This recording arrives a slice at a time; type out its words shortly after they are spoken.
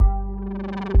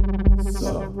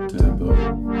tempo.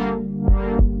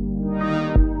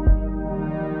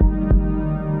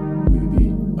 We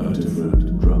beat a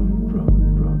different drum.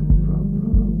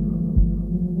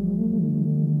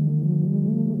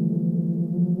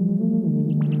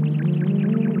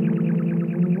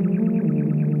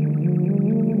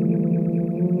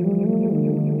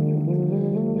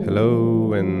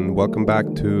 Hello and welcome back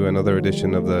to another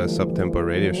edition of the Subtempo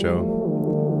Radio Show.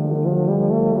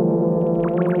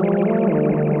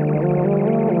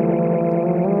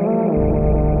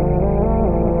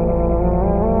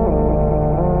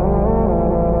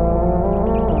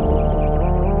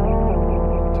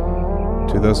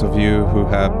 To those of you who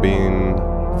have been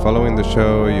following the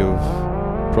show, you've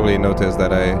probably noticed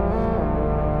that I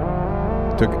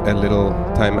took a little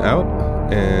time out,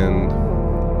 and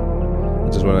I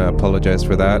just want to apologize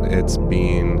for that. It's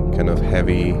been kind of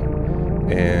heavy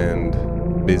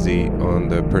and busy on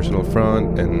the personal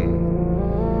front, and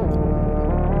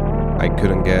I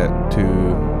couldn't get to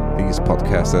these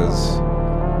podcasts as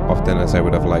often as I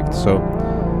would have liked. So,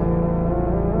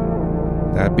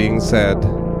 that being said,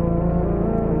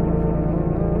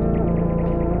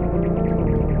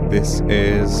 this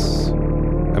is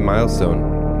a milestone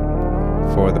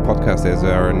for the podcast. It's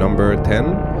our number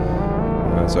 10.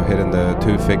 So hitting the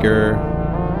 2-figure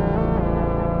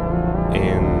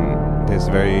in this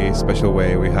very special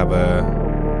way. We have a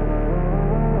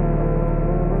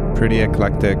pretty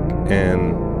eclectic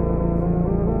and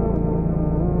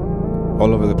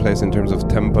all over the place in terms of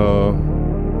tempo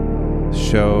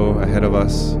show ahead of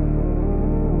us,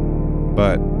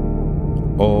 but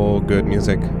all good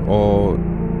music,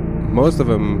 most of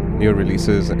them new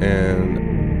releases, and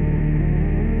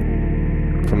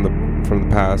from the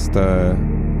past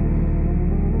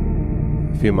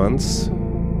few months,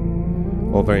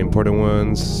 all very important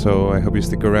ones. So I hope you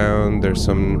stick around. There's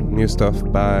some new stuff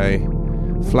by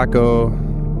Flacco,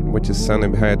 which is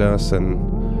sounding behind us, and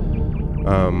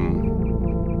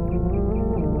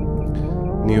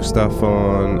new stuff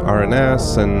on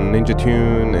RNS and Ninja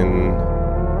Tune, and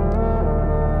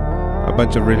a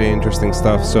bunch of really interesting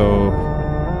stuff. So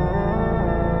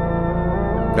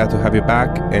glad to have you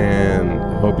back, and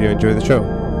hope you enjoy the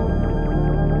show.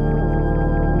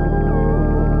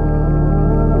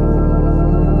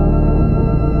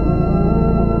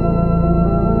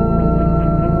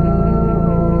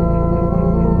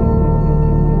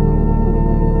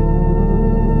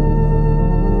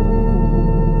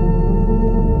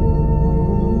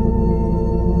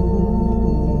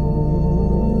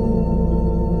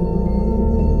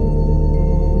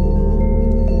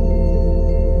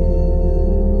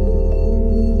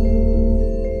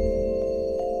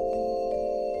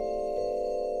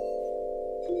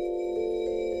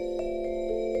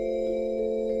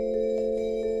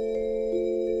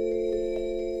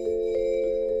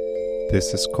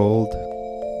 This is called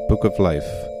Book of Life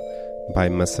by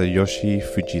Masayoshi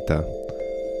Fujita,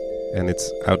 and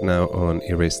it's out now on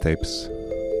Erase Tapes.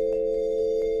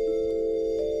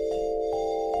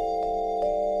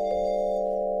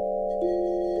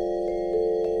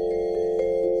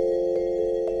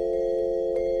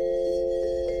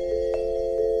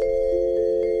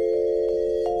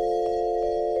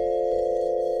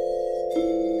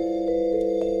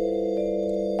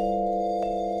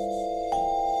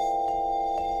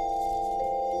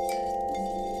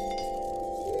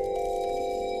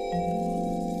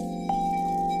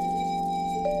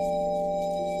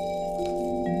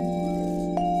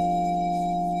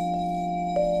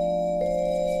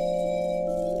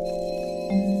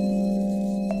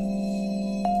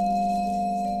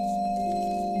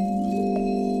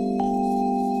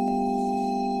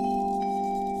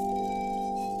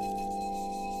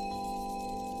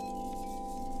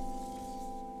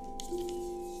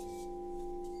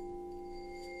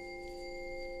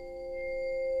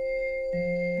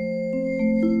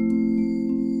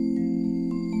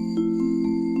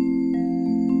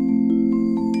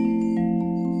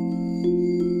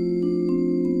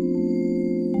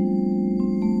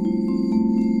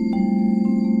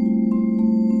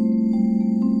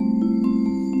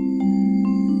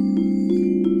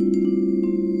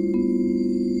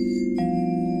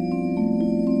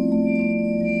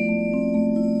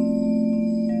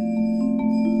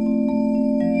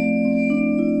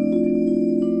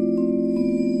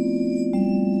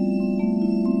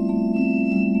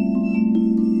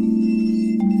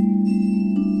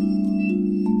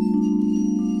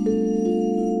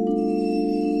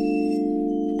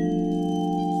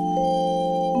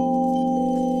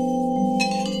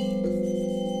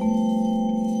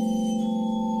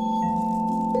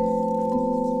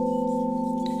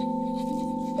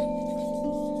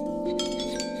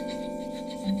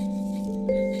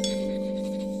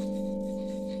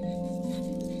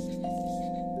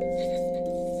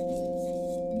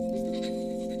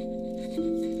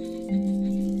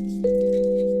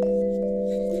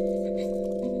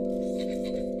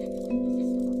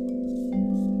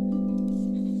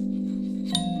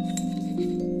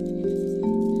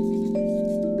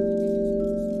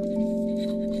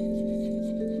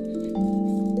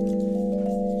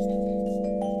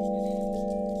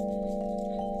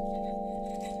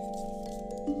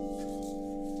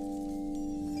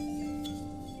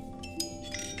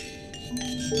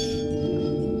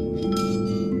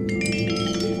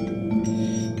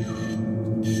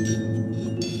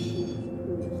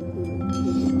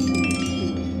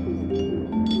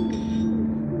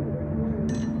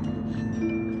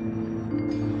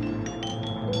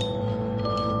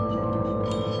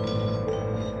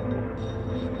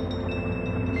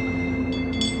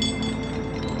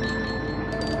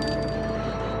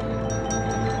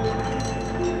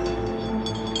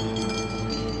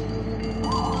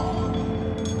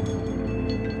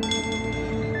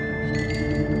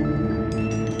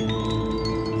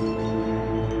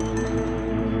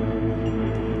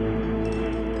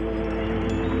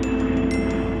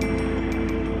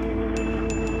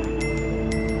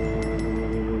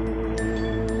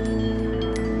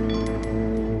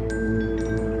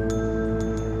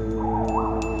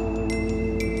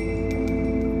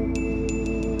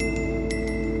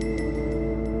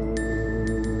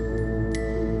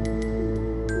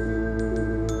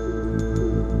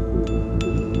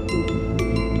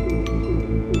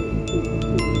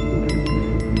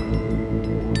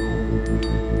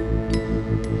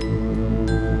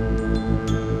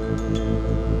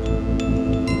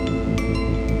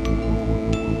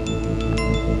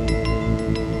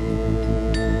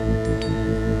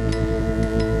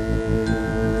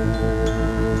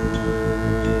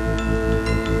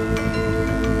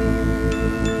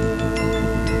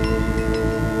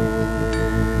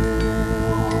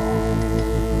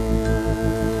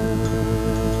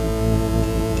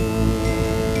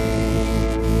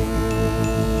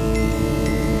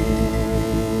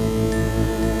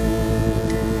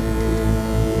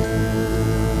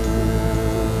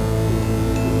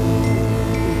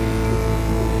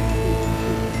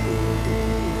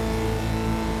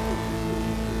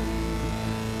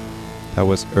 That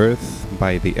was Earth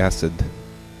by The Acid.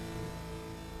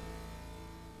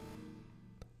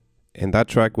 And that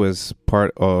track was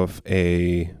part of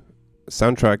a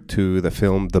soundtrack to the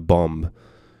film The Bomb,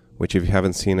 which if you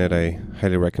haven't seen it, I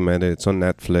highly recommend it. It's on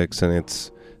Netflix and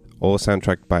it's all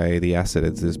soundtracked by The Acid.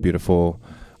 It's this beautiful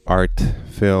art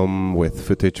film with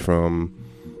footage from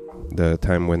the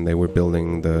time when they were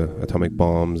building the atomic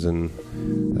bombs and,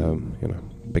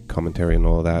 big commentary and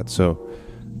all that. So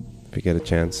if you get a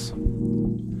chance,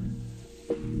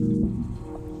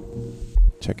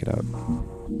 check it out.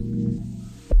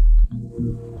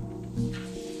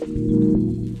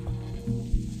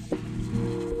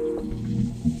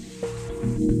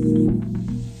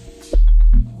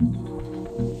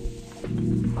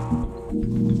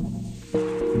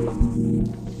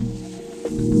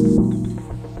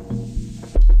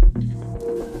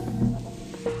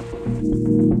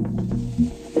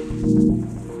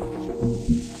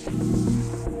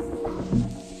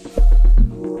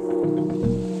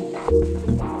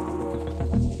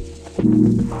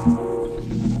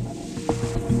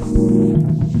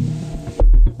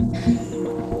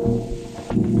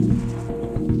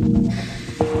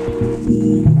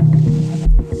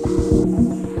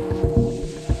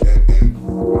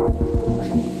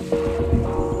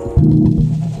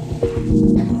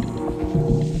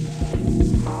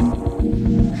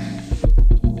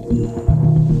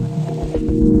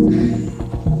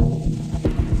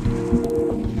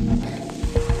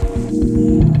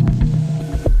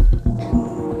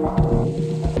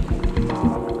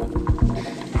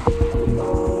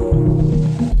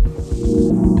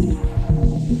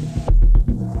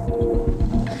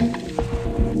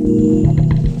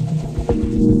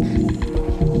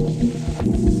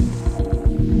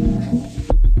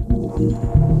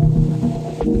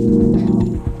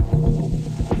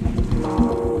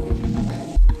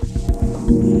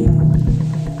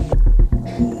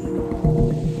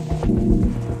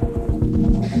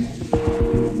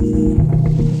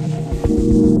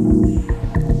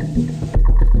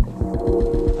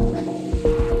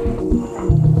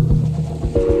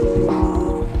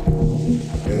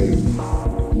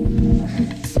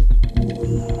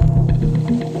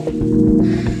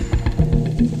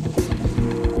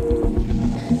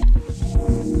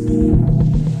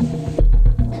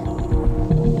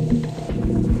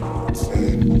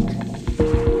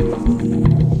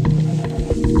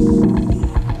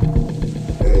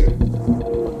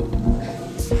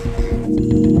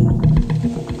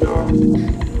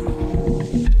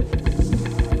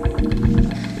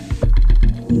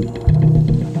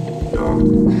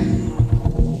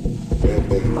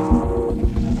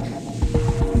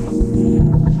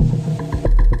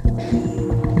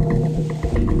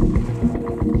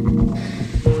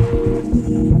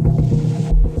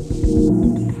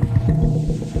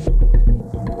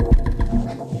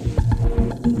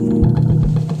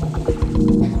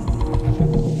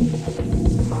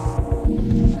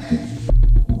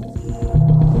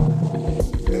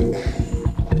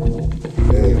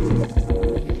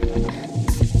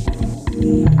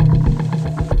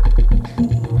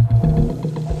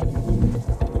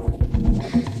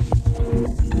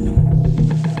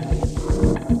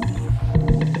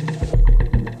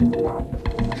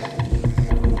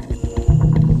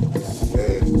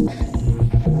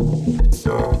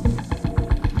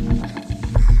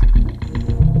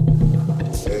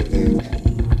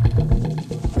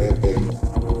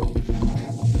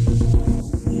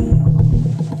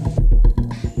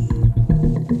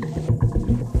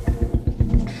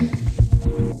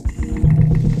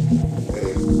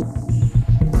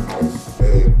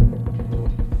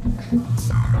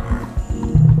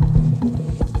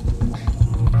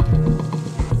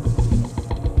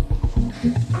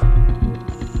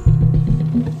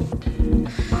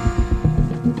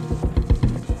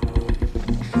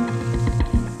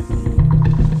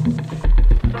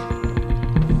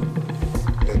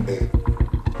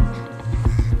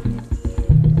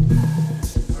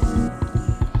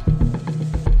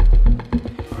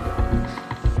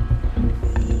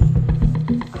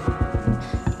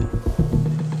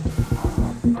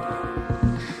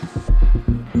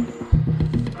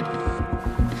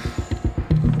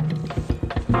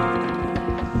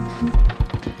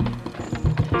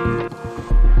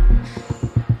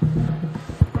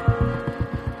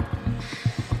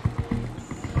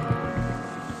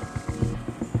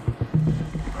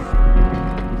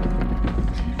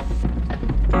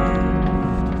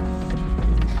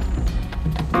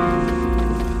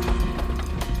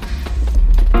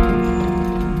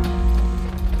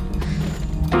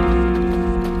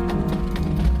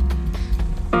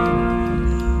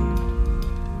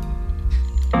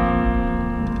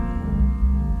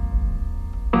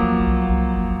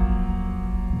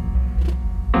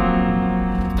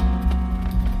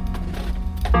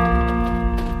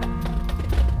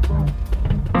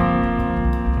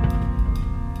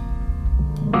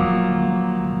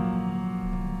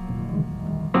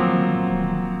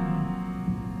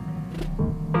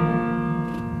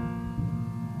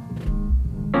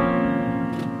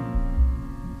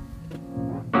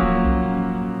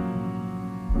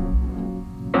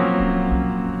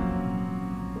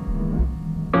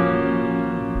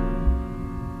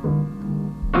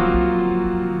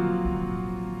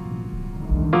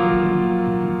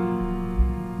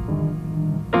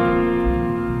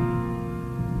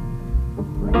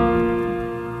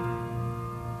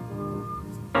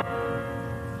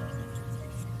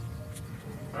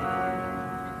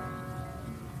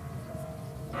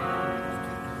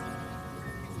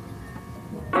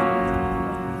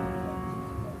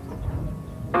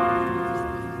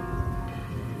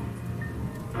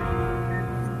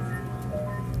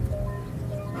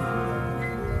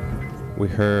 We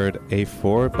heard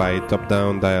A4 by Top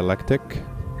Down Dialectic,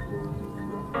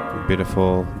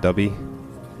 beautiful dubby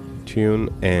tune,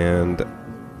 and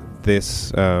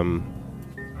this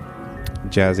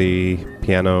jazzy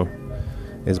piano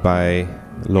is by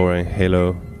Lauren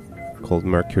Halo, called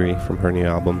Mercury, from her new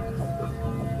album.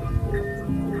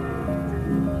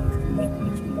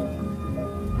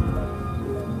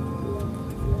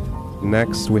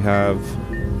 Next we have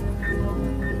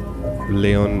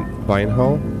Leon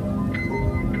Beinhall,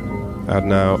 out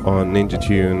now on Ninja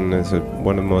Tune. It's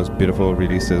one of the most beautiful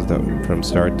releases that from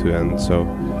start to end. So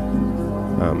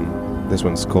this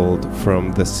one's called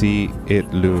From the Sea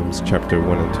It Looms, Chapter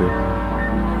 1 and 2.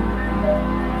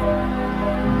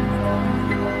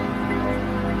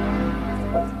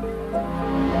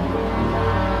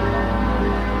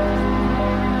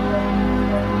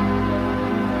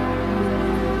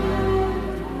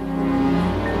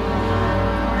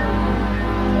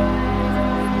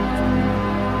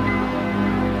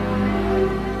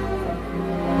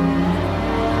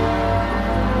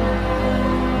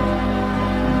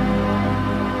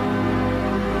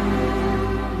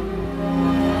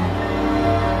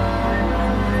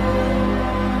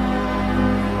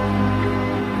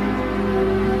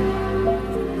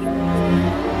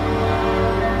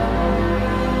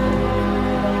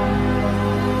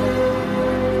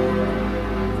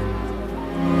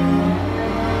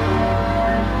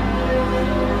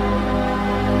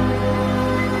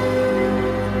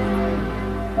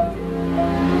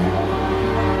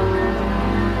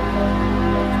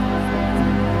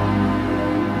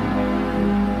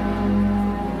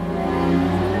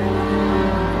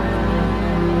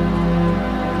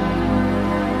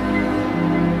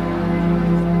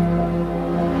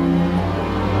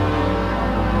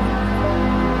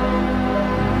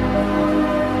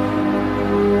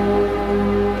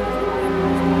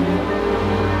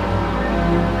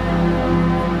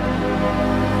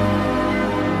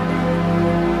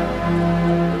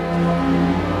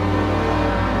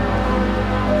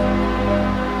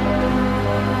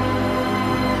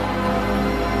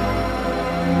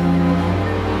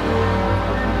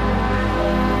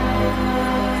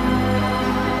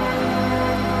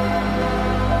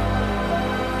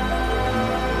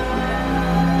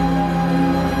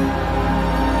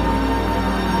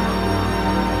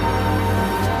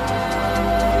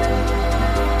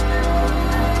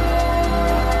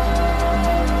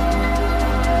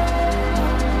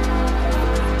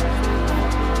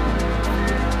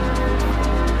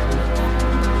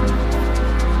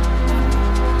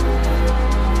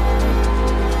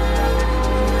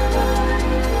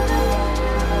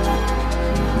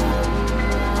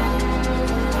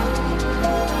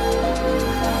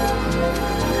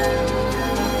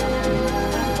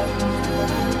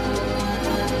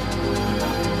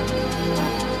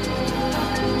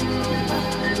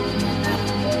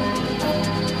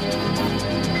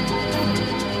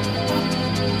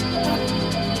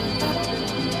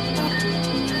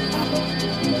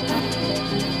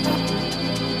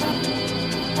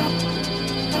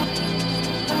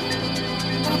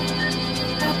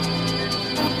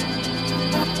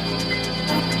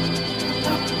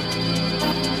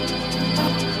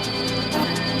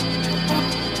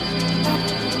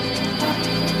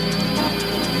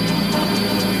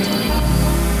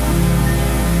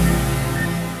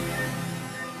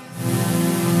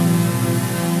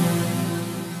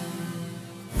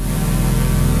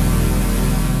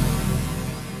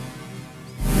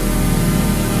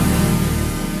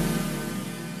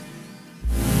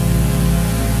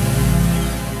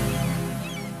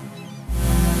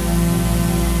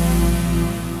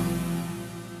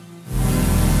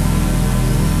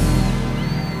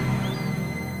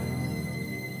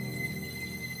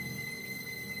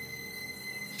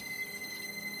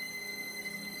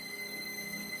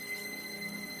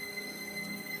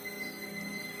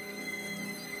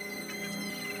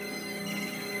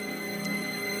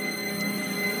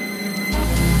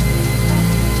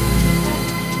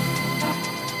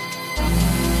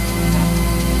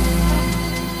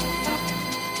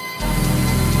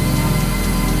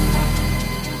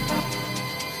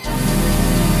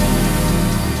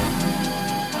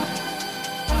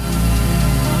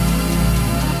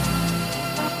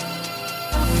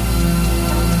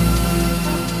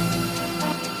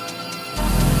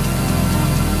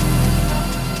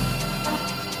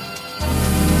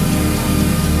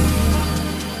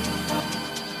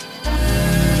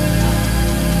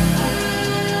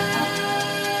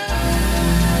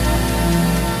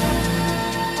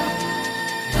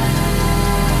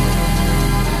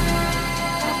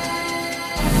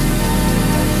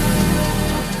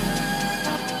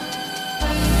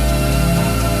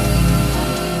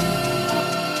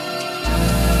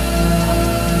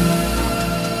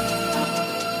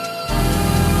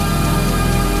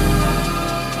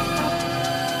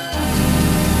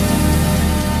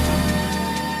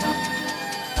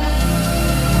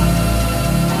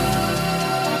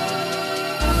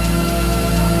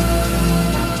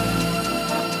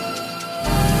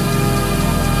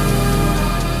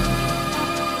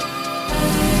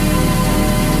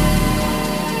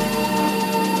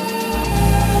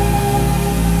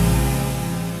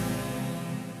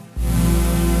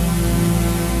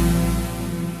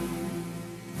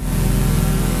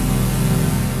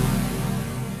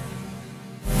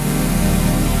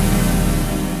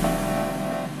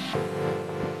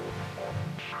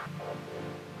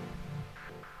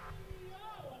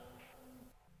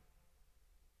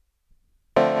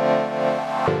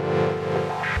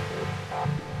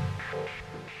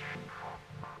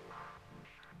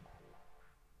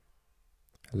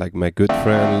 Like my good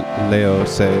friend Leo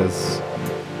says,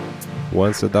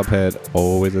 once a dubhead,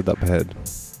 always a dubhead.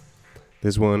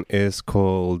 This one is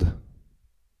called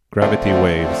Gravity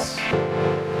Waves,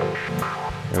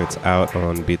 and it's out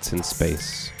on Beats in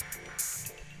Space.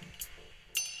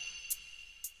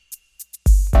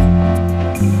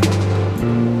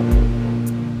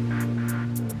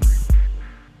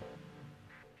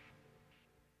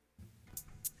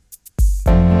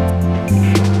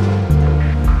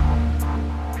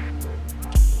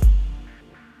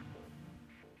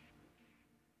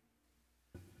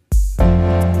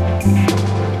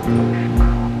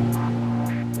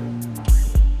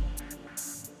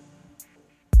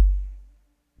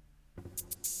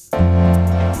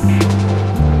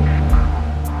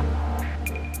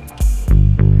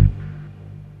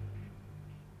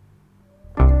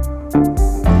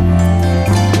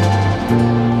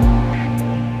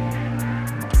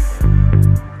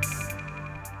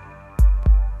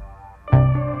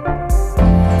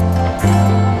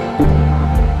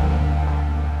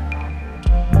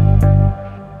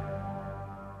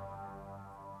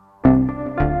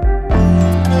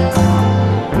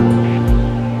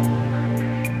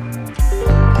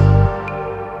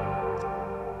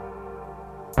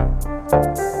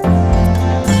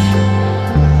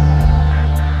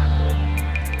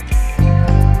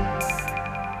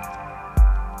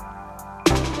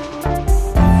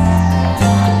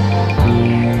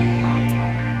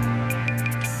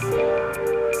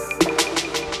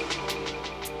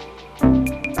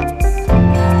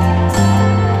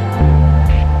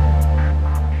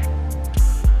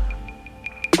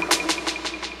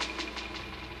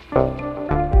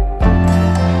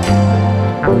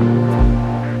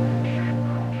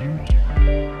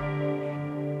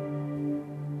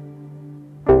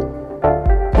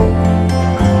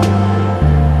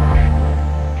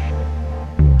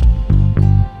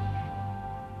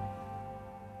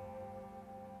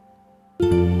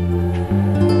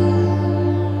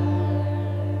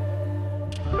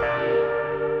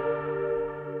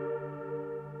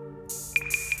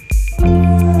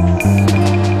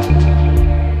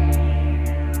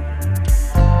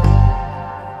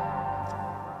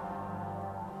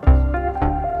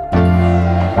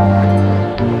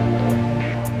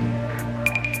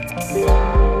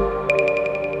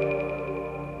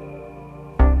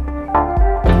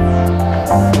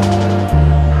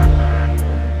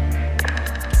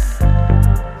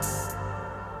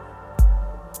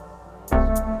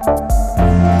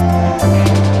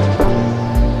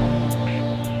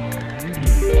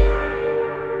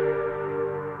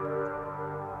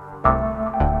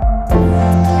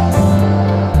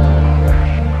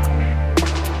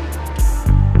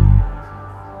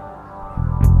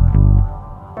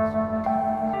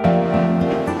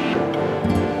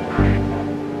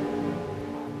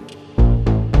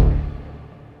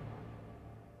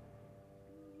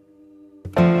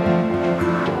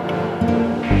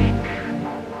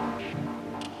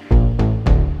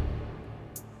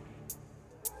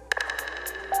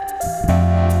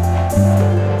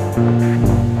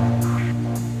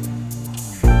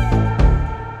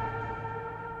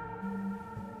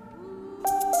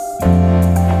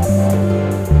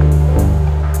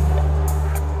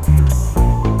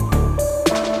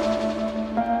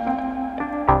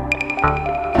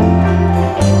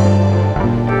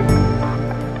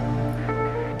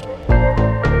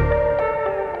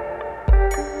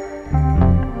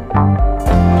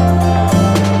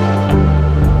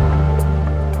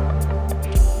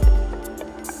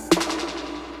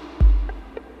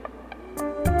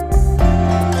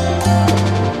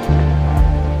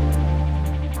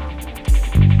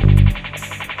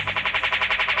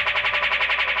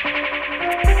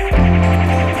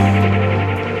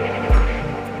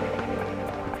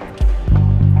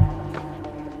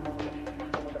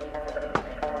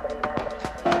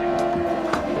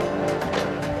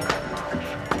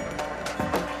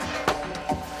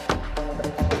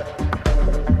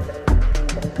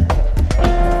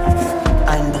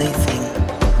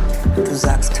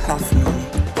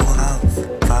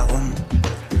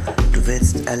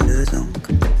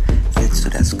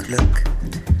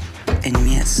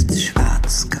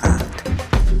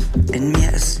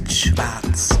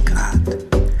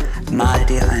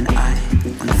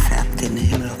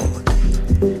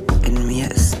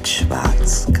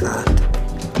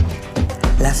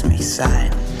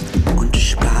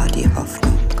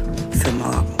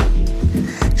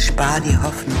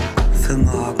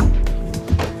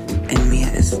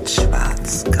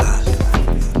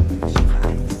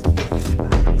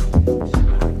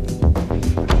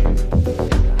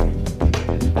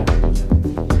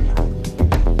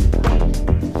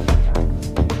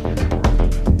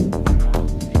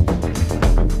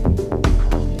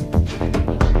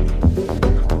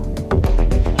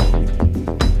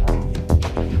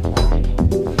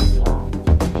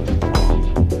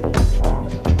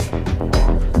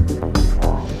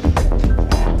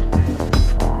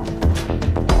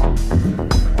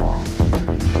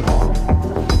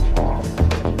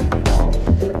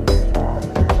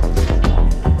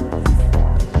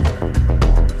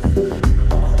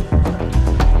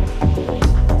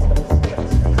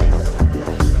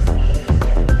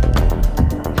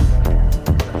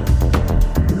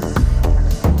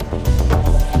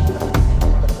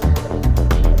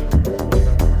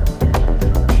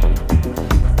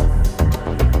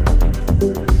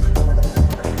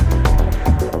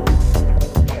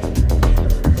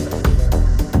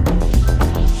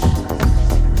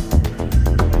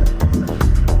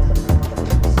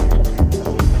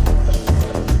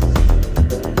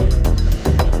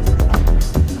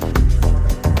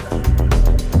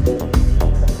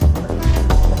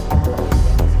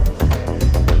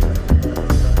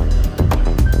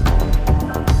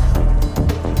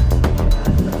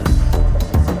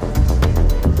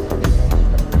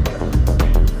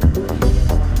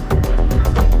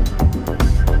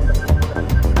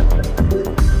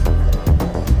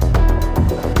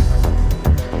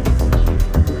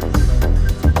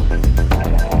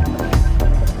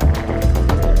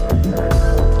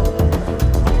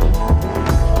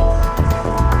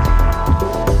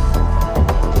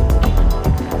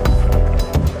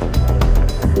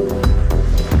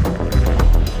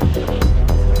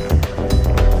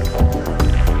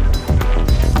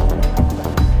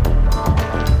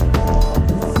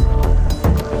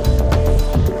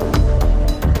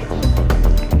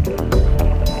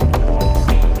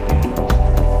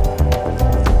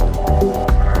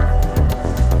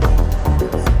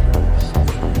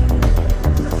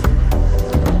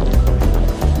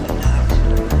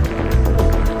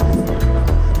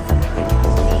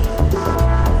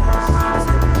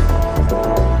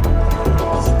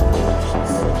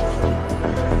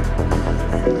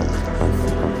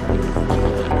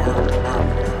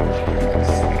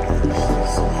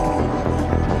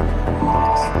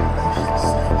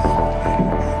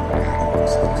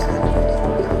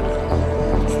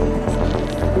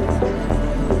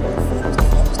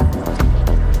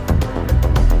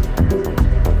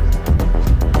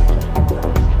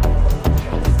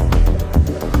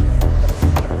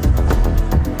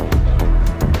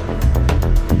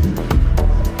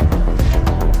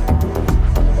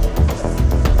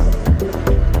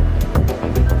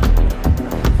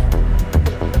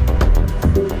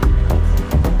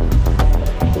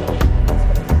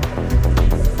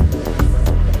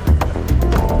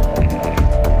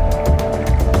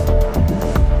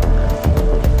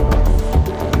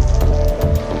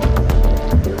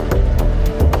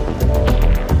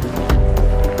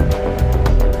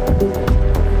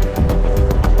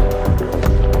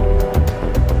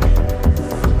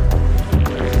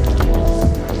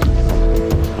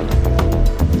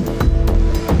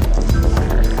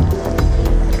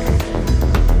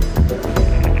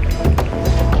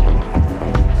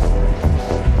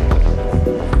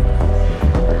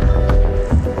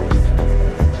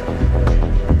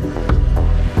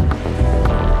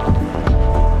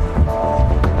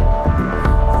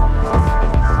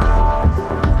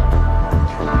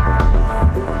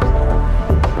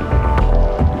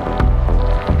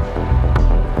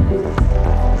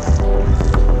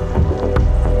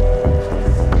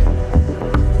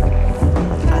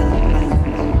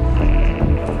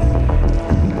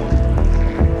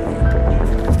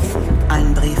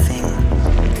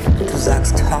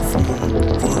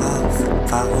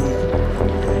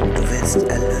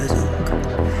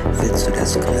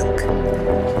 das Glück.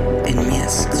 In mir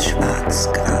ist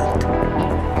Schwarzgrad.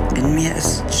 In mir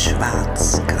ist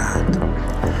Schwarzgrad.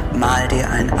 Mal dir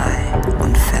ein Ei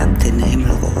und färb den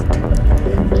Himmel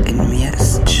rot. In mir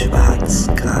ist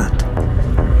Schwarzgrad.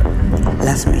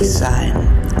 Lass mich sein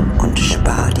und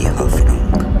spar die Hoffnung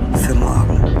für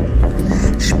morgen.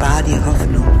 Spar die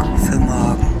Hoffnung für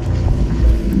morgen.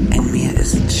 In mir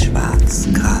ist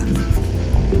Schwarzgrad.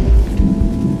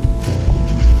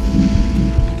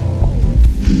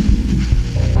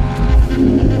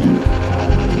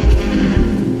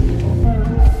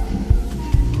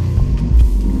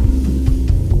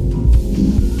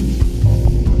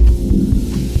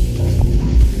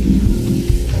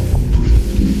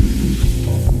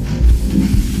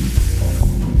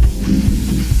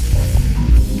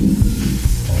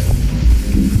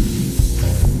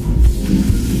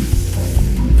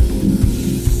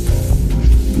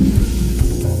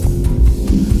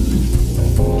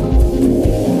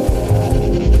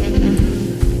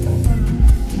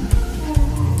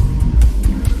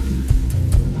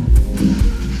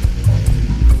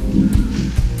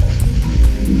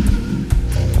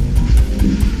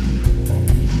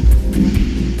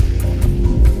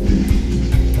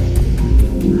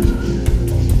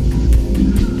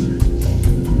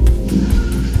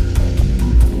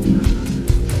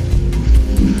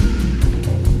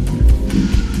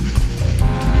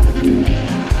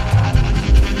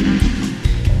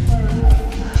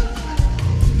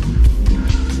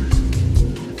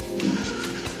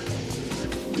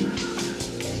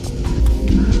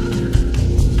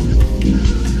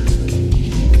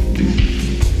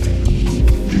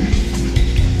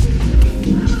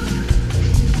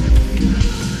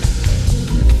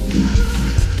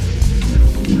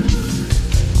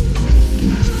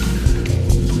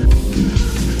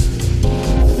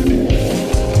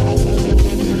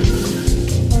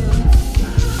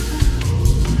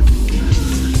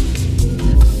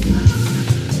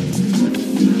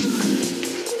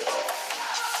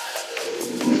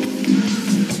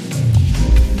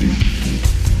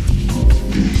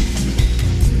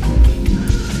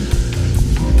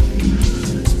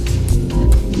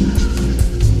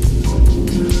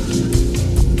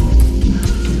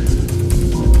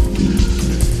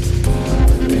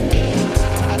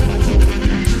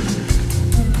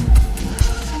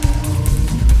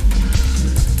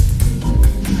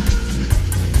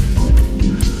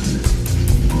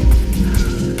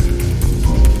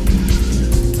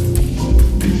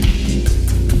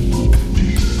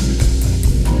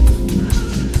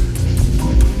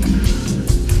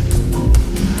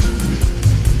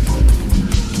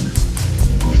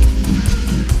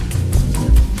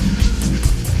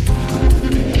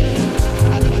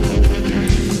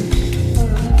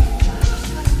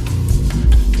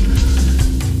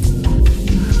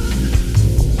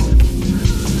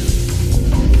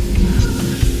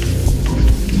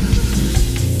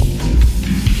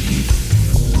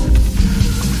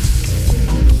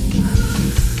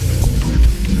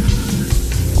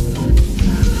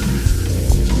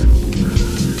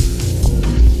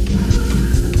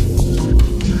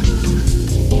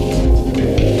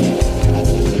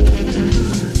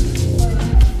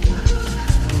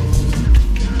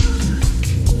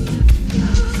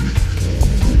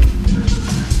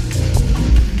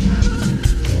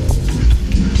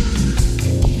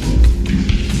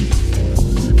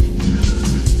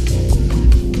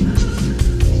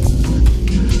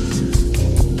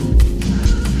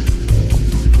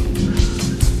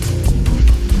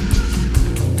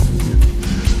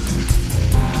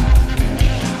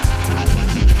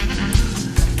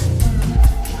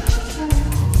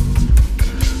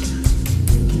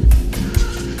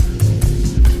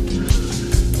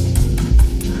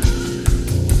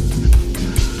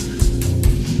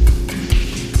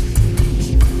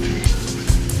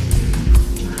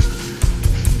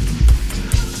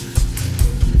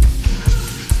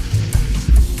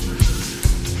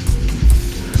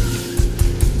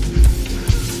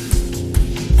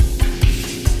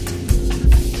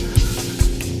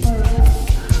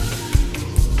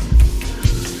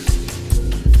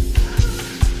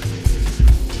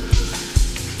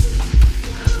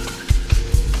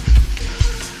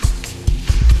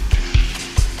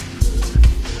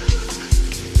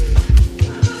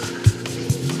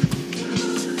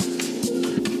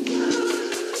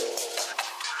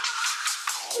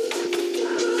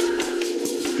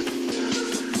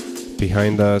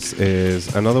 Behind us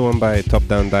is another one by Top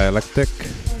Down Dialectic,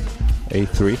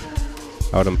 A3,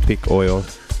 out on Peak Oil.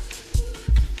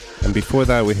 And before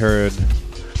that we heard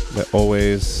the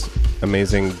always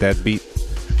amazing Deadbeat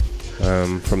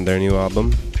from their new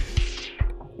album,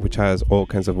 which has all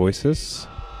kinds of voices.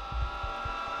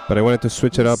 But I wanted to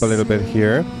switch it up a little bit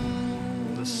here.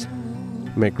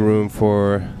 Make room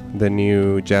for the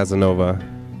new Jazzanova.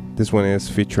 This one is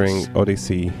featuring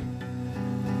Odyssey.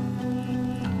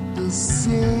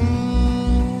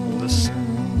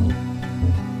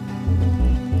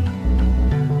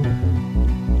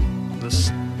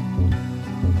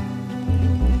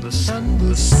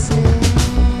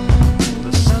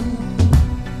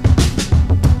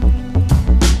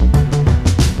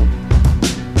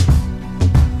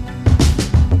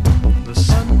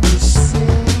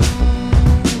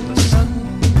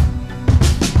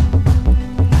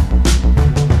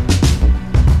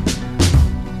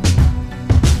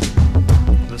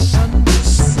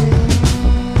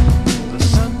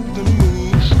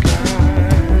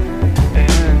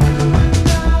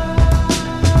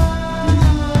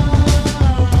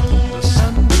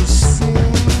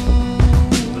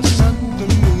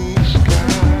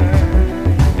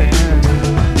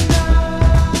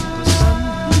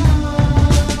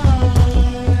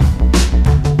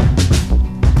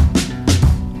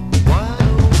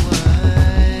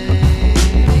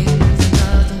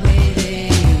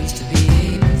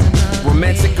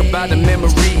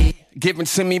 Given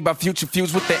to me by future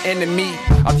fused with the enemy.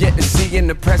 I've yet to see in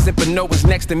the present, but know what's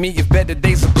next to me. If better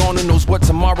days are gone, who knows what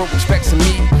tomorrow expects of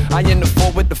me. I in the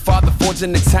fall with the Father,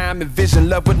 forging the time and vision.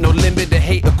 Love with no limit, the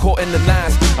hate according to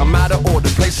lines. I'm out of order,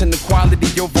 placing the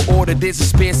quality over order. There's a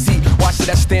spare seat. Why should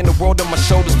I stand the world on my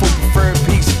shoulders for preferred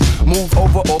peace? Move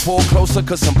over or pull closer,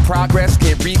 cause some progress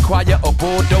can require a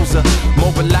bulldozer.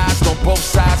 Mobilized on both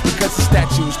sides because the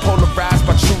statues polarized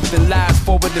by truth and lies.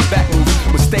 Forward and back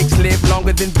moves. Mistakes live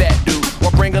longer than that do.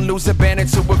 Or bring a loser banner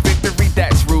to a victory,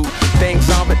 that's rude. Things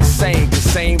aren't the same, the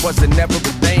same wasn't never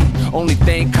a thing. Only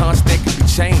thing constant can be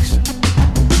changed.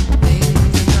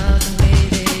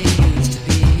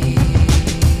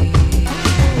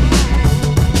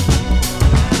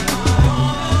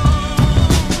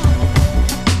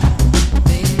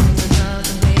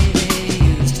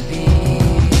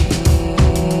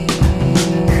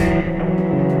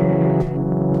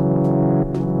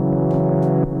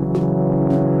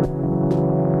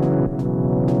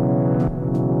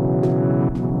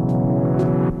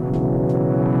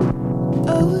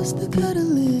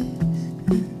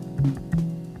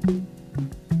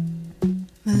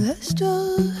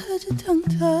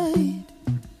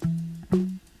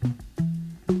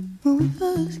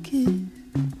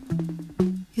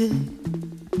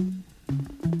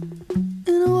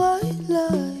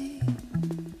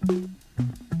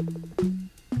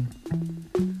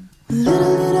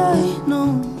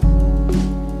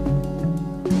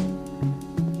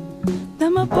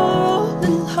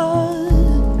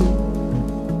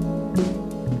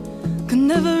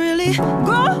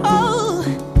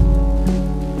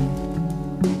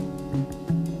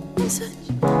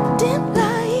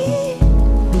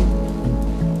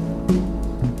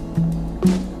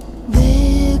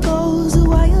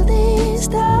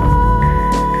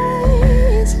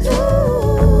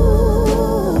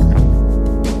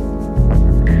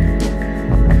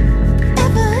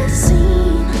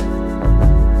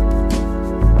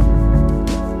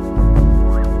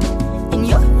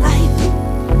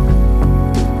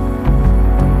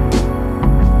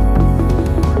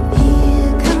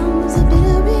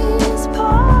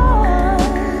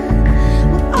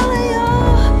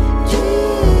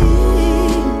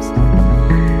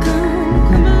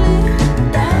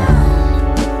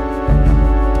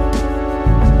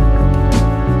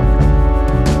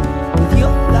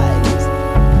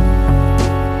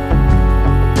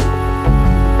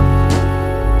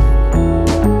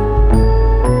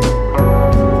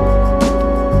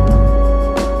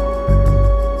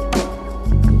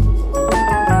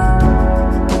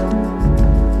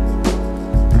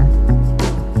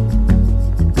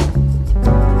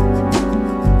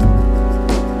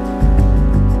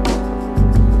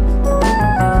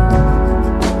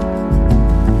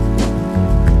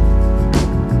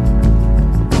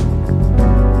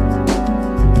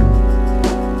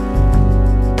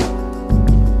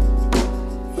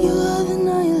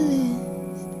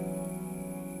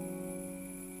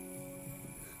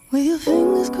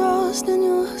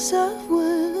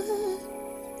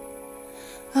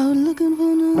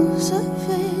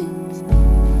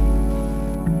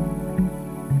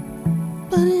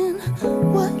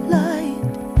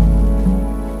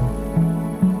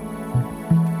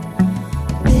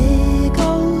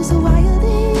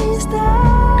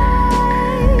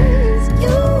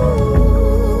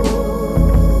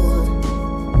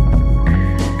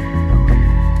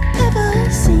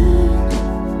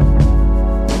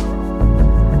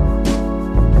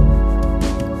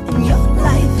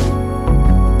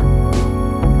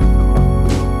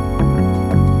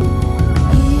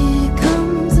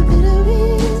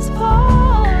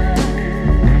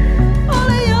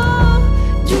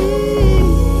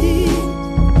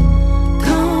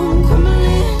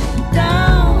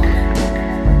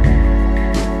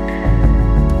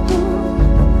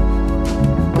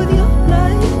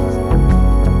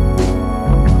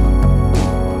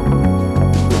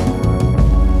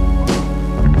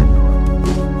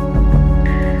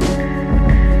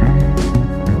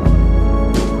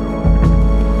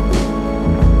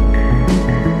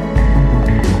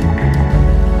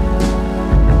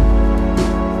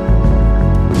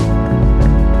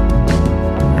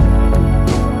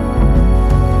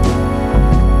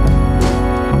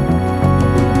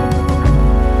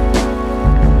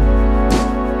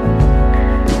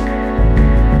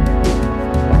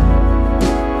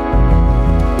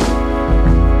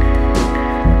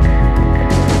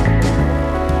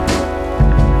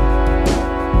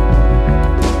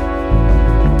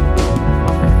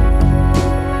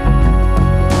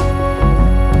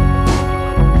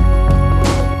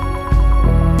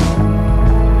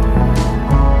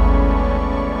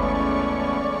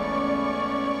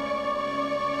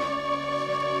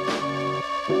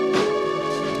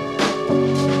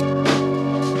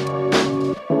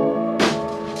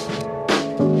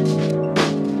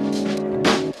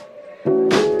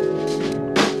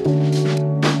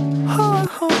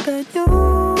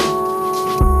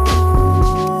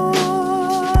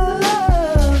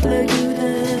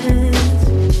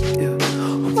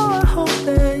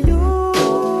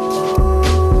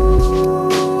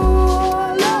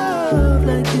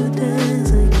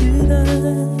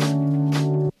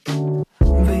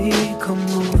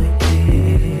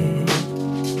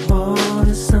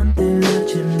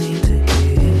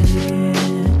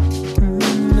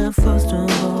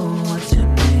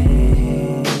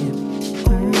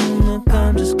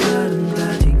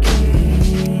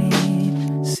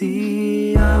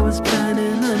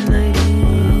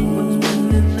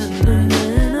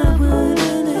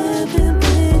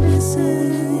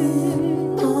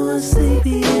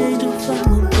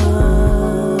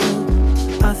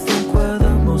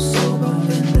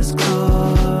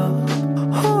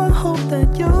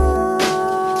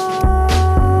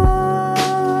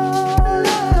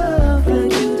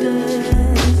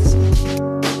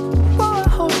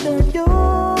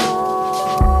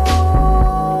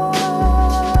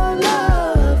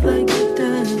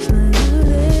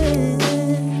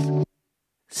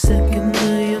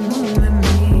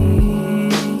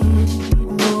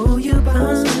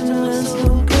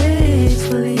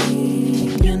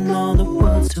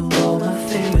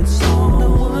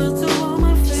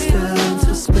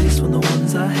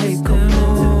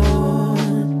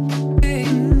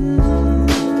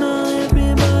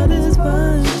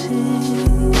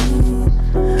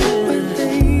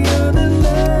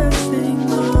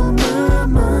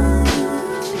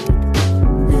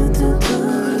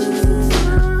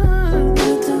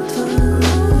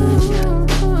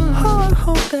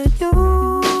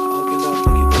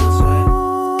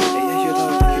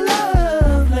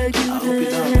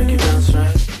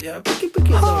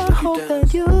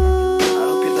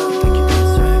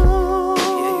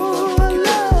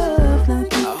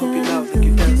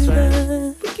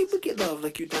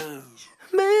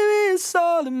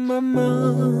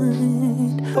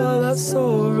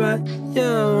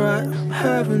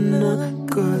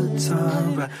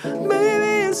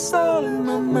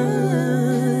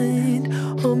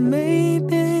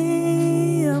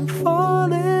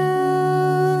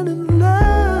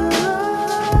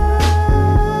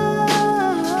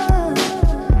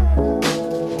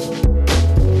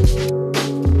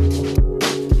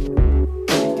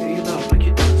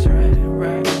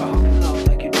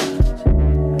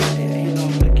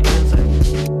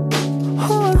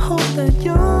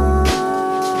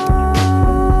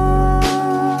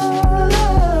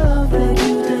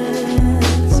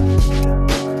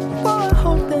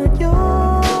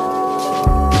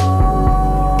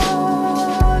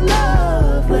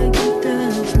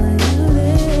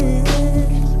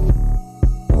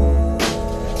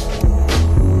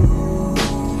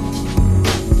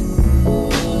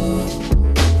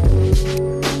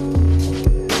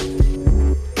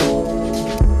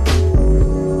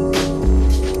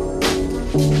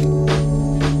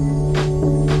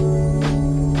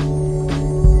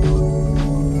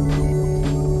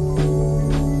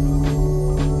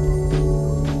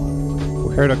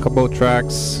 Heard a couple of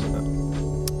tracks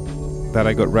that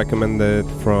I got recommended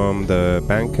from the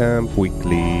Bandcamp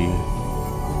weekly.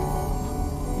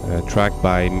 A track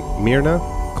by Myrna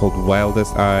called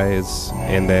Wildest Eyes,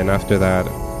 and then after that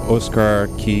Oscar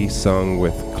Key song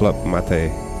with Club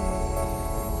Mate.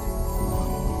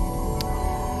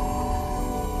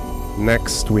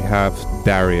 Next we have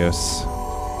Darius.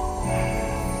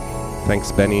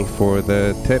 Thanks Benny for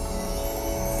the tip.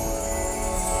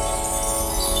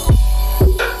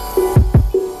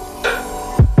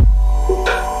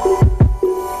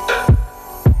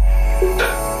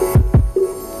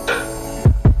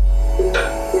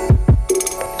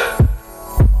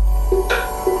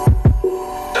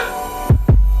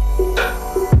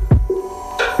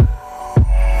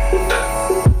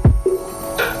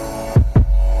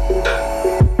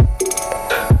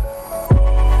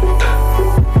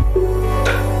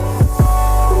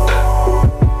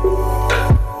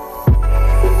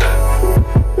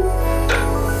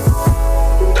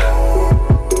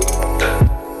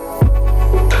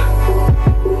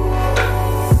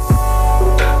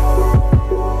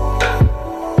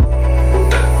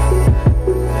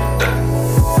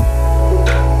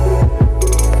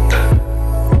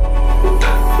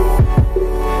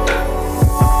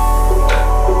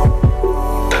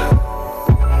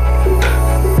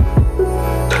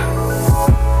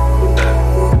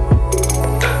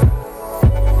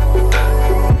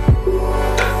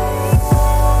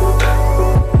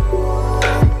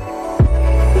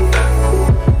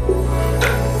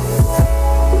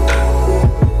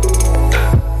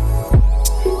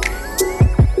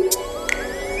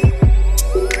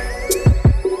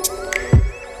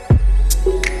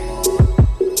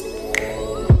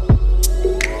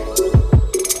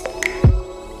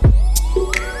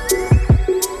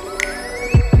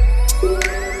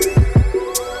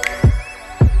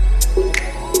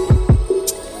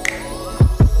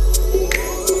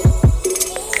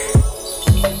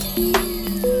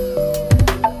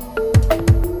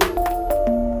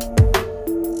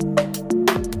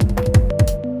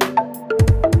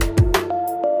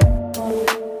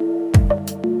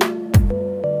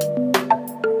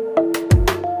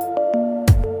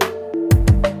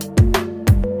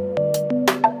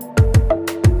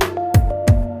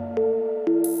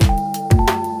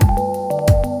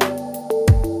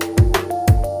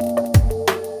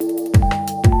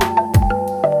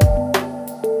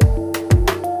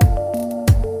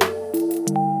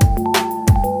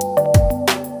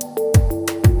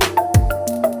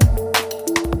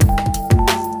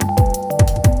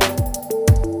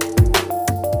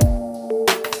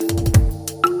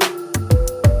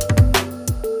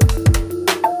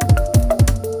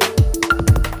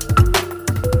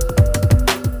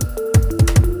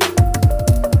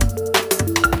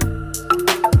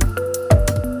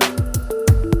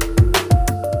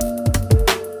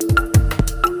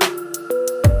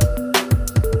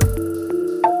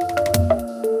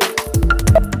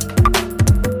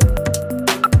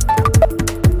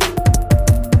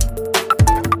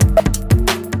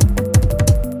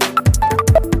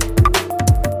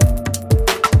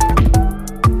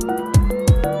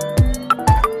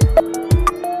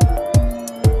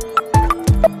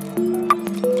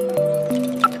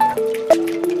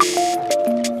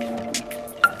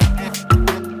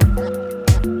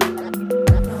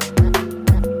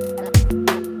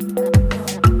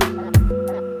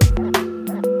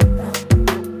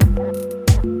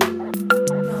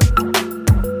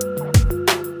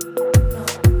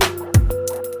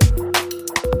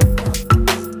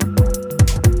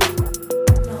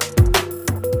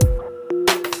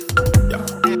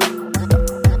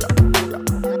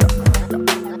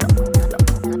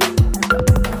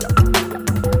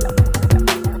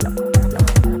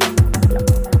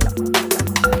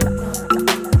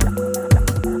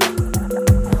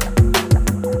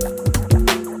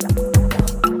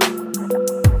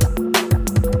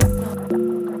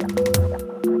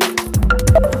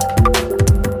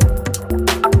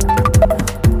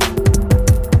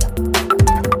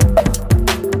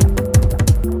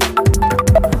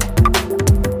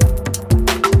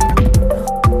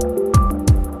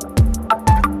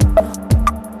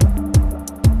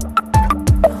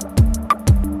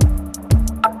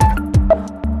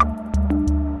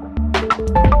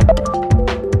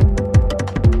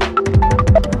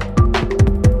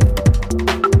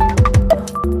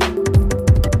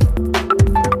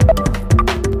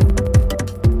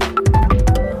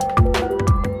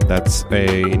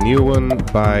 a new one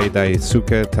by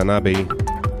Daisuke Tanabe,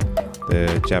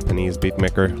 the Japanese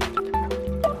beatmaker.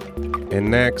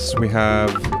 And next we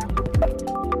have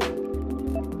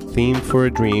Theme for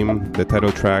a Dream, the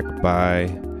title track by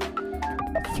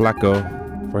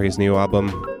Flaco for his new album.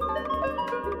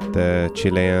 The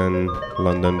Chilean,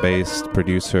 London-based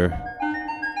producer.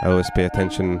 I always pay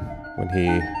attention when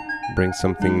he brings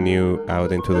something new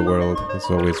out into the world. It's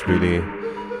always really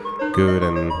good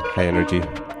and high energy.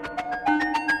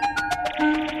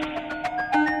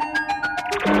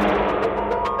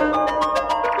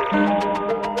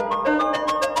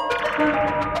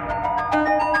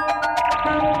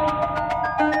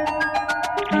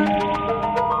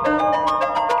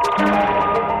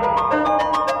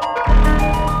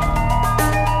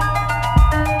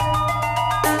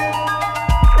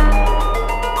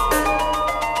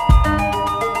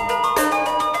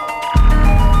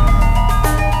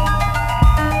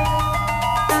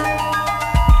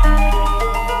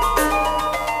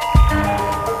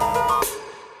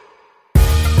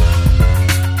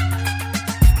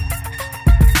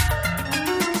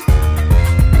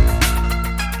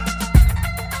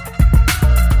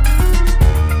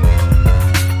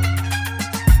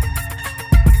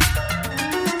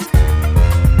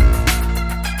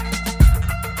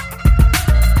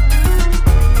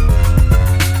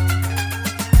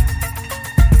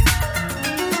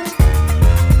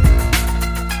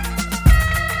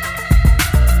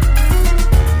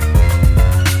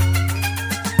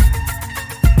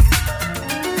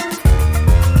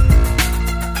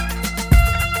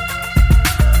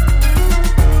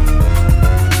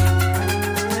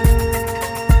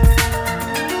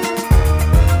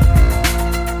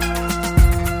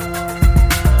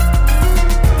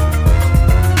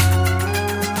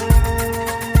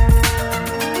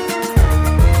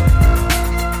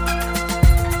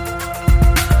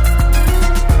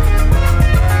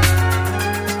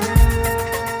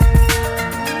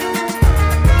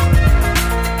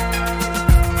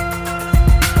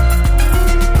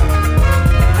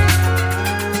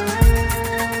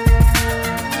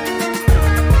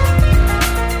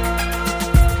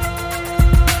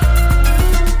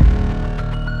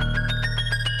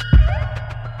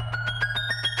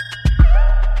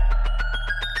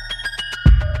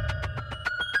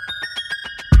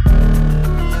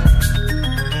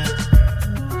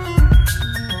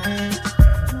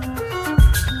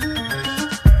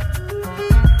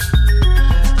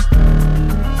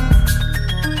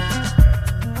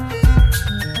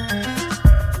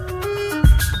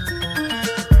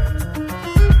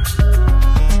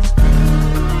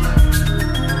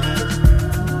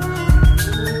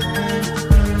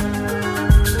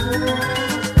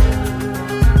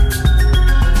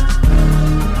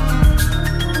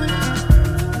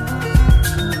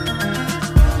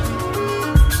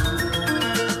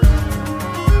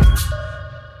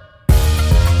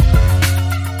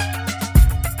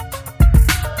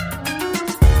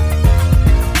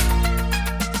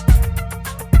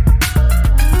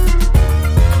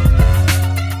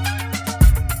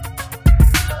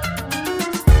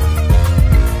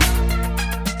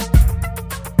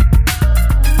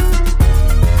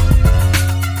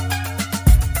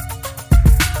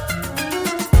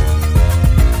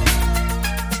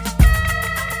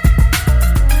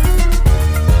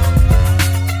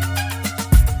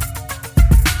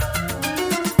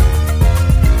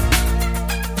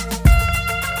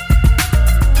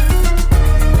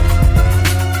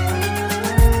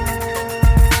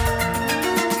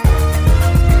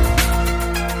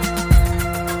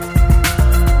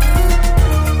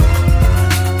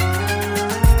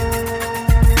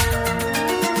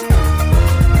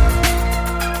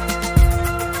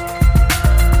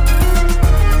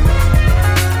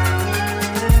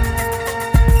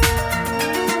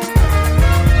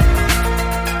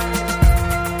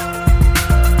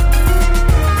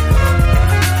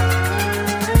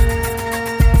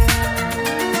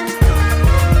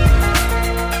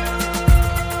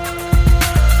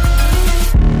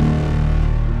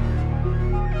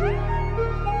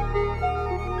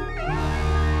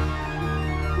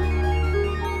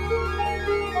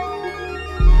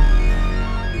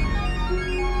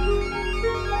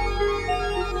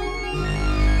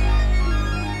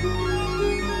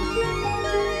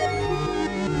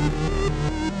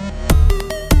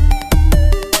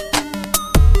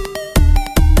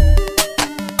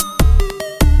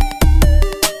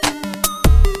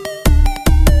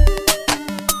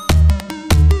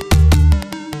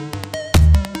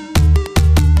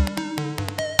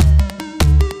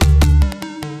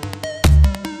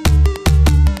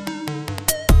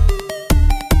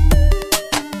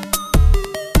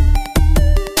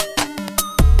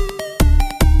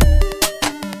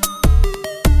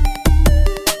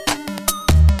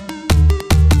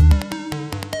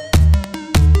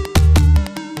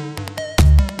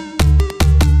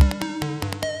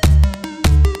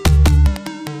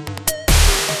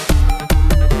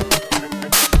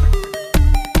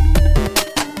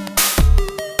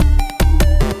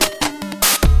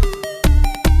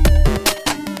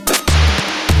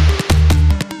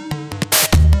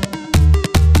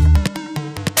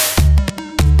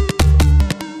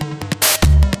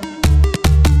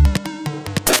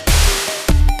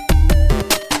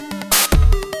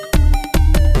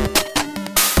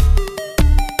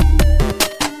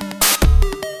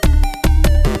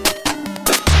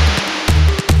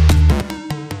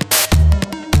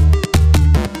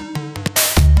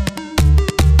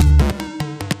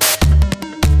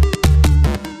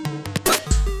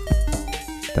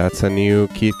 That's a new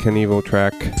Keith Knievel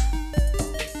track.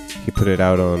 He put it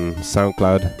out on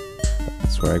SoundCloud.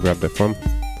 That's where I grabbed it from.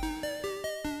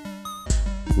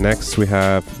 Next we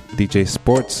have DJ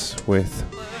Sports with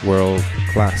World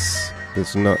Class. This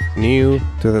is not new,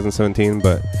 2017,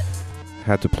 but I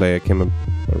had to play. I came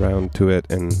around to it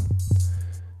and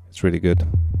it's really good.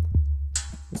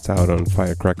 It's out on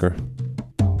Firecracker.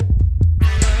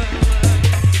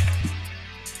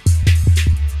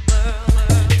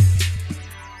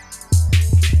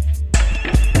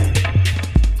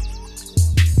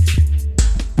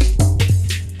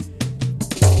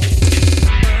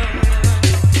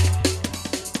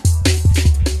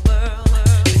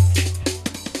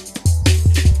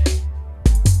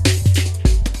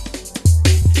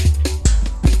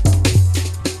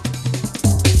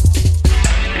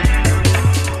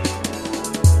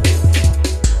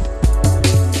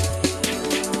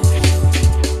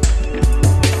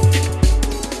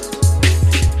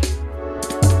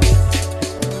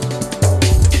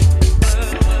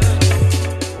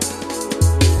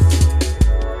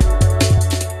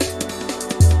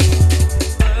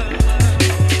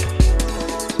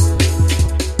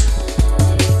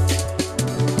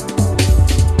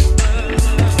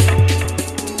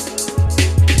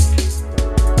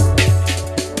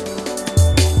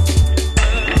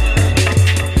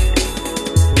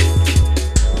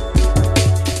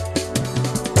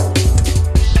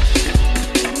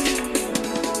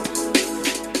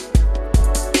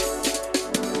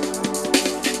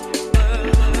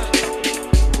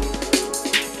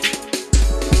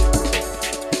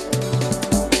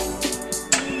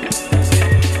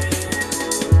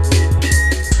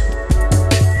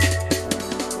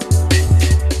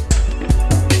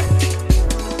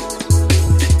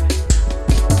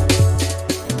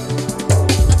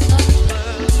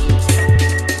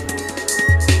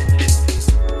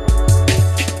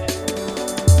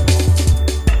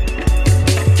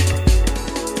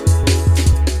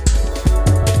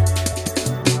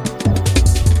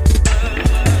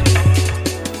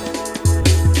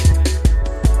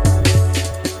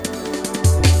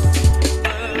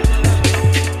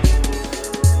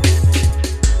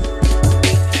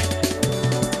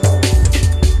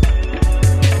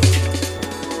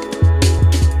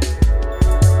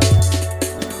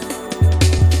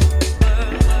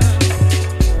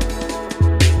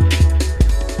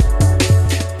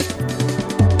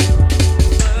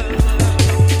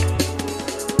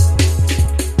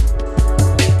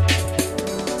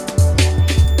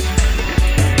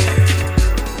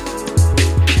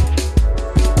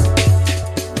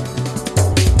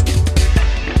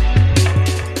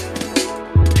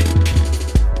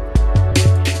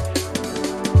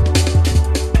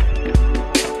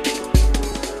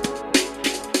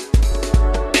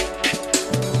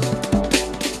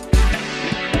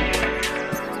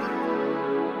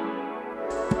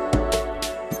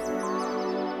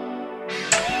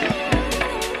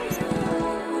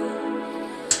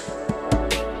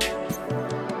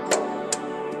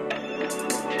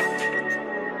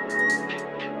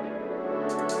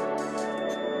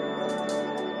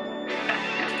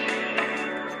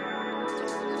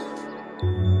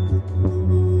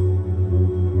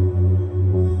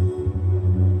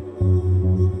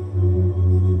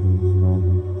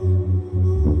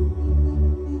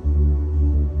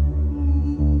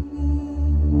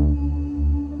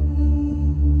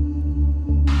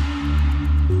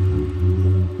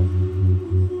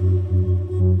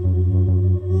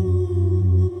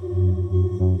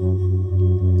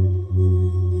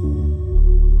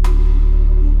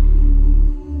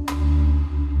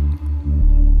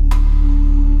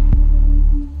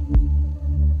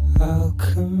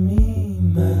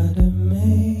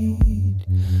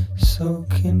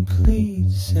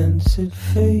 Censored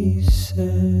faces,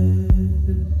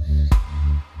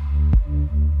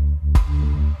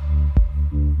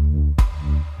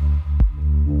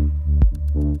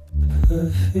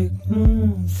 perfect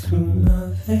moon through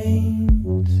my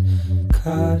veins,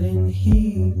 caught in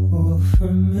heat of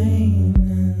remaining.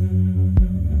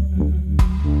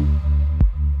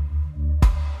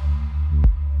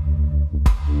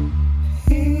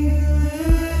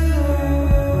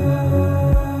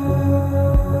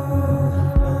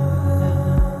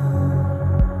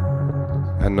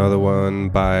 Another one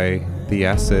by The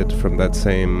Acid from that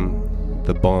same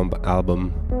The Bomb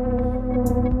album.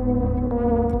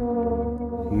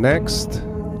 Next,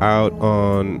 out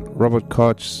on Robert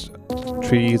Koch's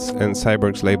Trees and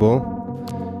Cyborg's label,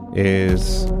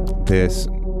 is this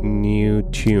new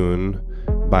tune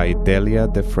by Delia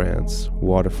de France,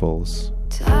 Waterfalls.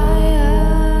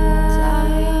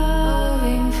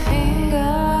 Moving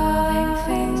fingers,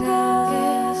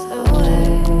 the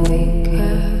way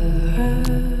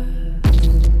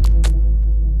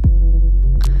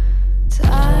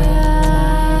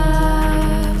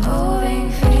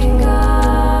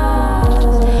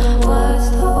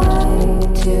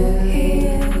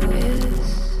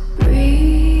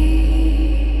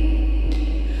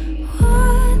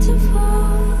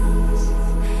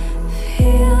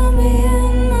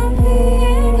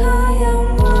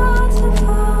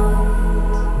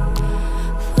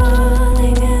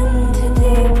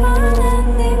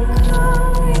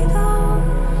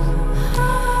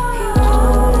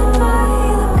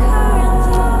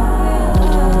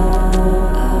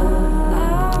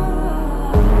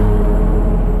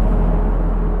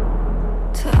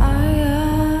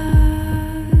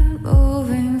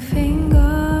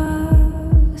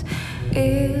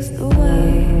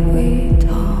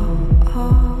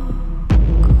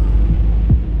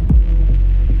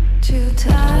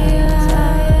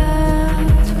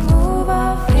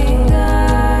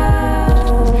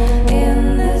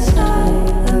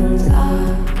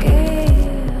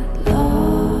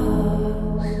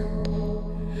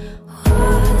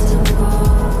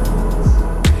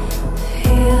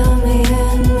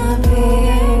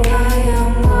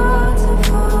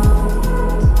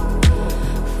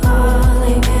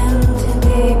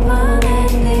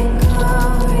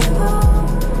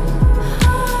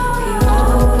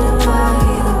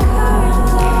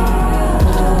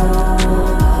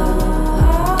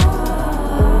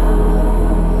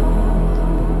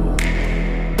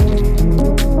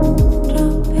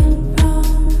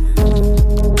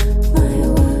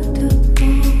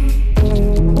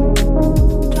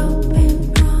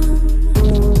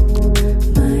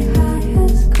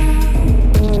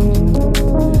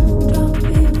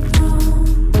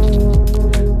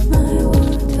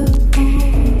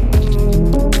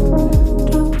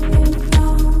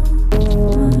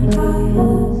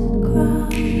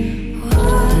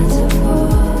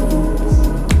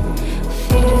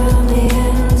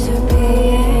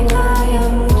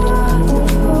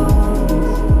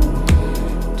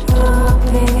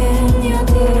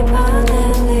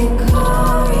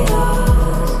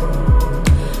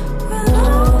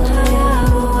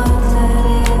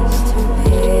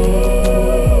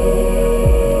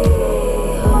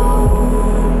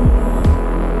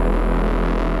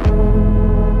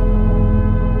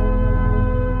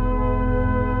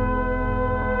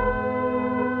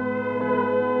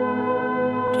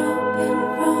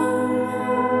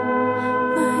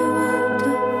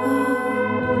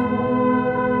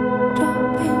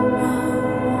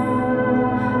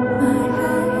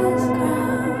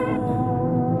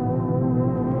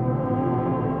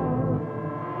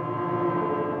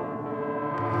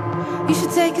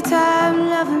take your time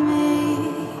loving me.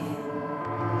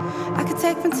 I could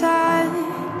take my time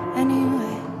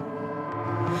anyway.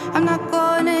 I'm not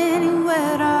going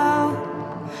anywhere at all.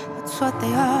 That's what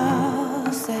they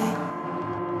all say.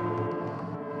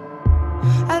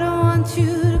 I don't want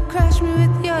you to crush me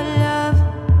with your love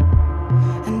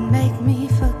and make me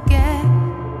forget.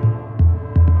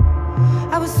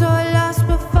 I was so lost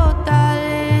before,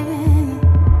 darling.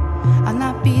 I'll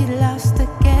not be lost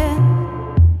again.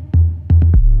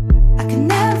 I can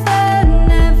never,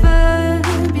 never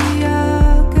be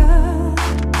your girl.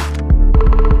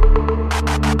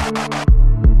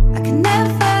 I can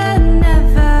never,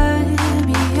 never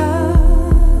be your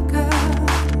girl.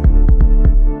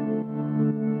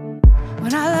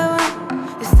 When all I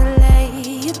want is to lay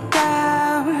you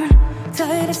down,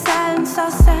 tell you to silence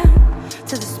all sound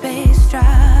till the space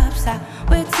drops out,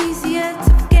 where it's easier to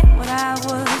forget what I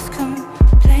was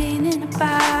complaining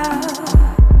about.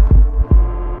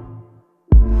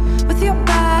 With your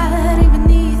body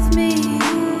beneath me,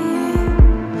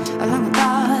 along with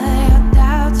all your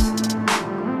doubts,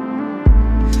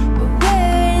 we're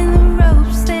wearing the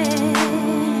ropes there.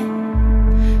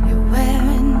 You're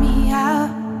wearing me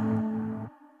out.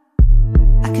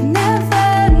 I can never,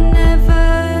 never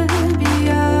be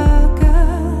your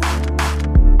girl.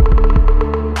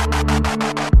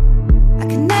 I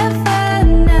can never,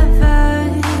 never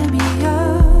be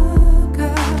your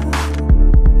girl.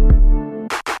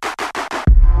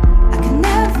 I can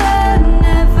never,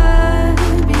 never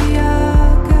be your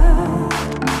girl.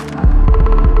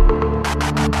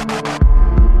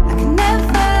 I can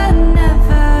never,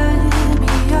 never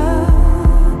be your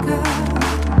girl.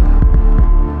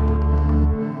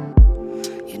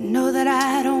 You know that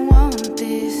I don't want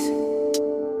this.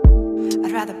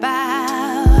 I'd rather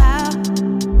bow out,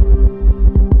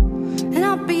 and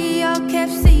I'll be your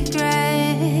kept secret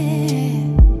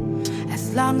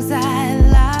as long as I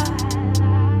allow.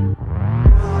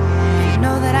 You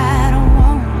know that I don't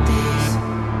want this.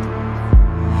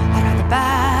 I'd rather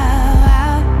bow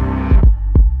out,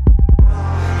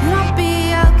 and I'll be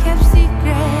your kept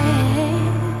secret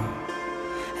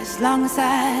as long as I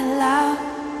allow.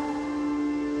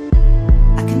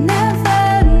 I can never,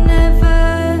 never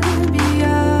be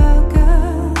your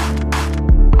girl.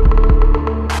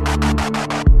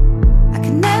 I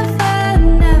can never,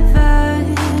 never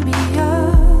be your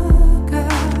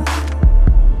girl.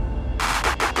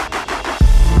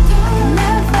 I can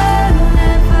never,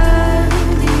 never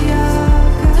be your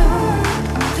girl. I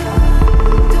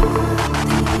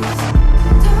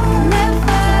can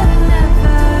never,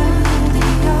 never be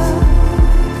your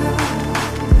girl.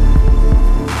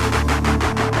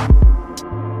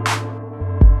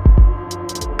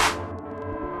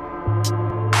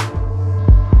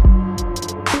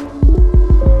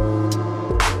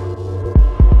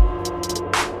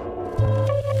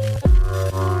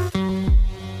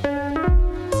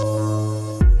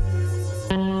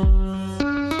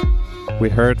 We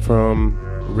heard from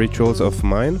Rituals of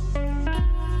Mine,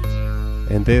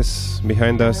 and this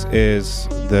behind us is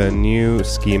the new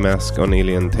Ski Mask on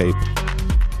Alien tape.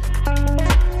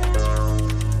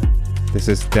 This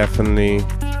is definitely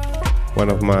one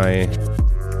of my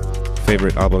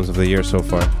favorite albums of the year so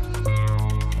far.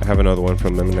 I have another one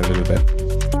from them in a little bit.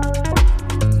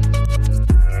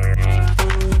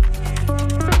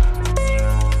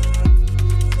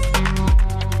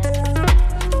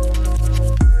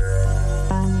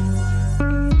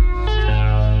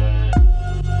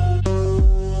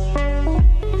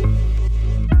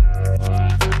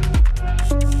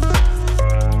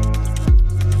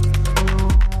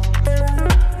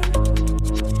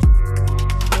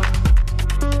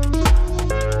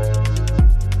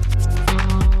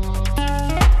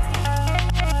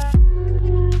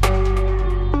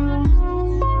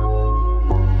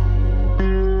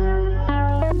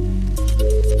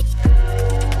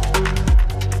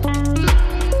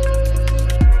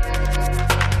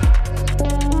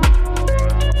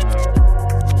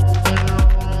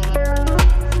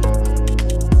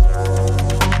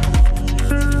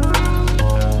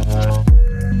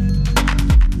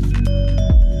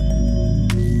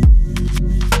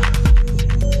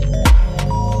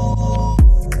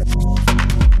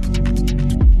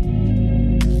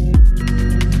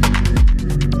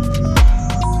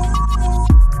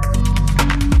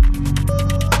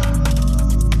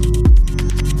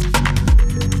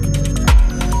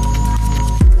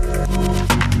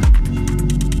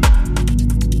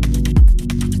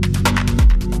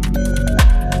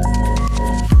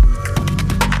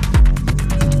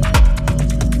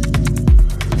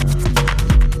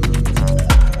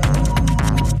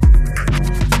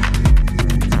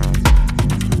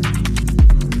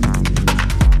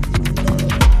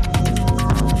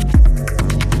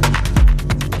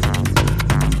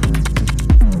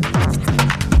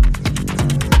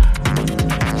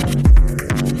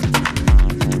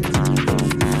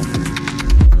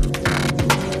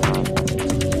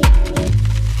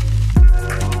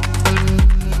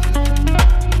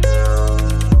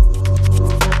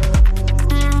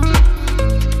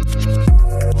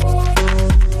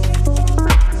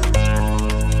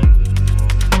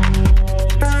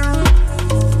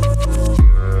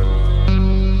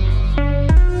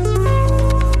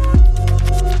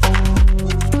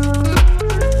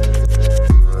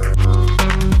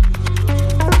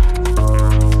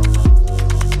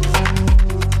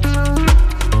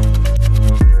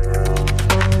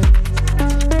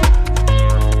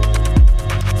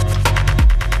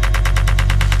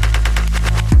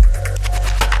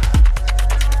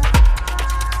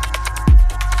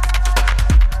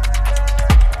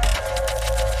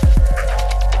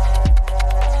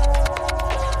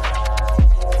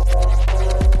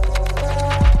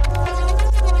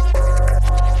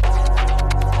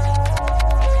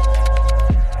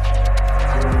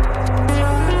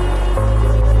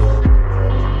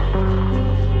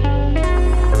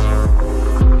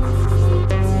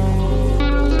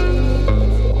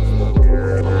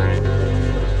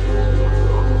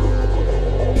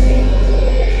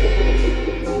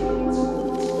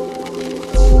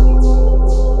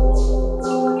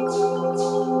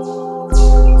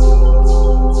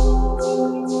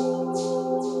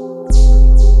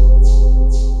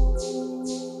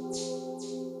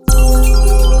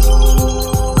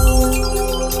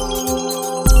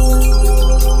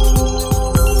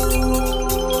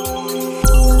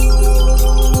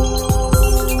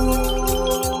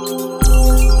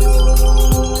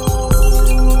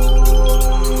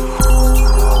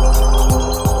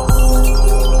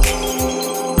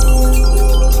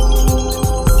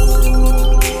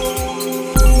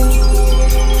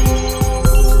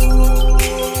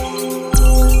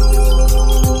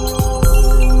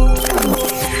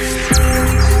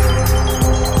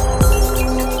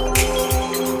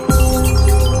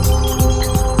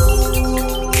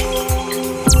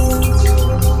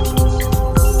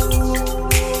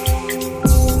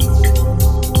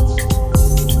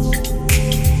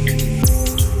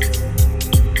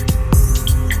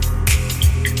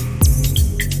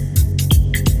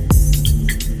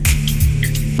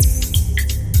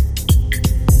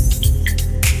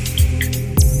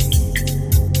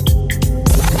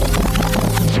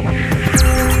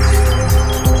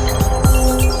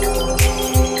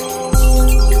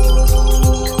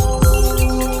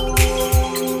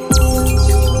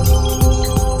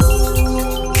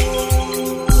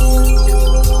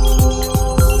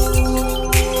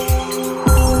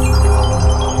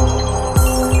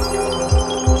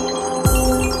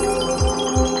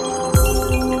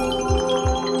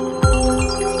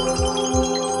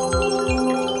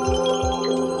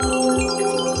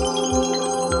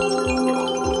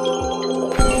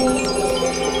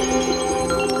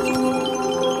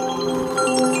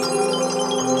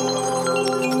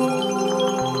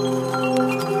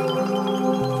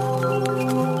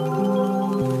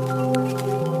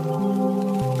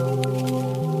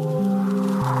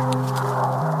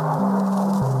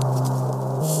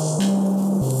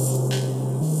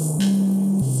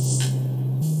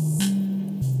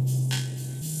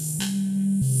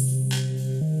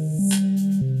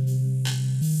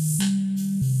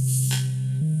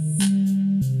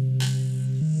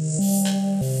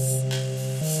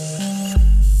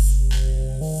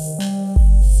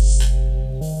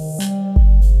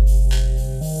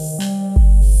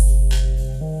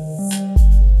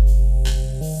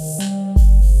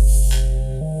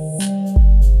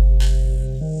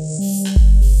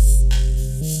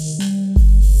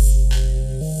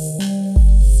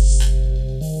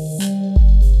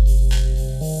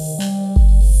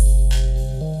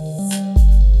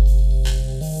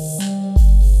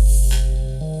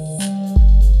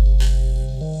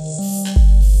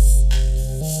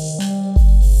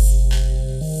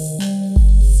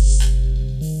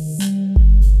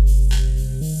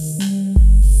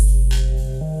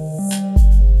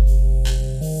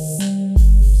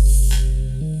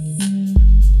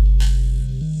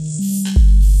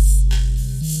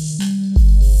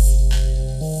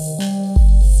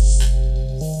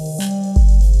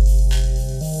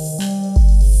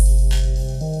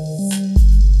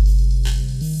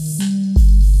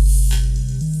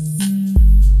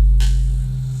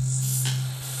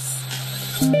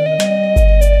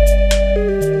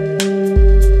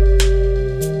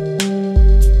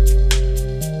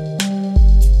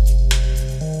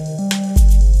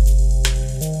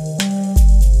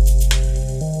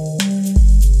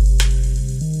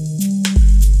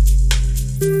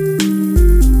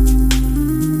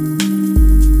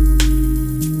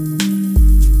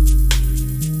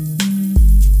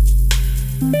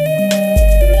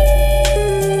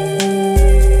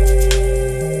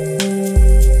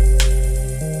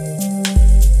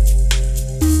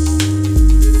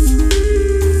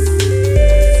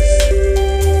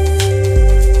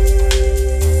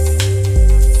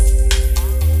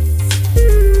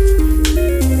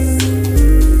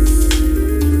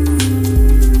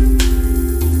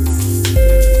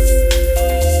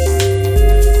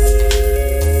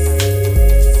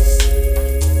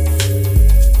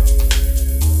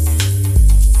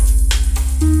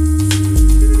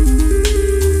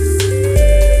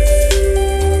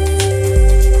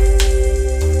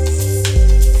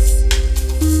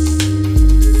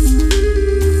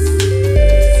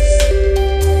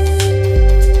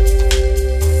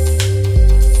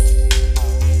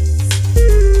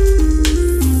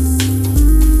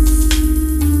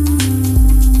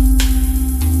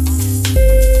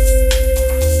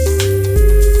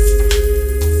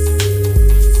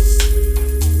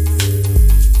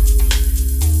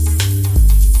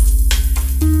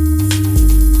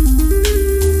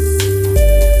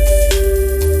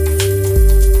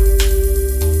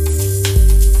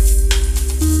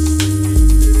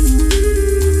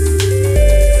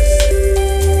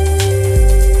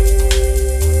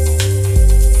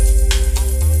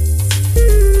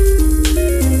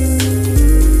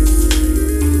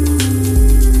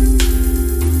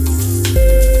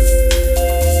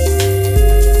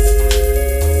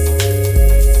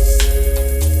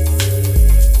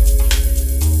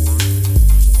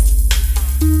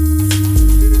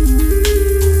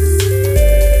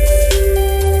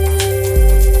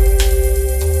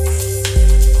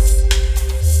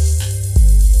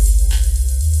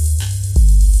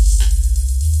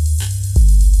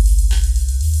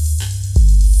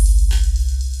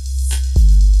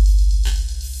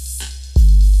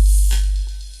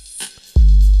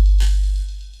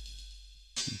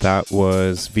 That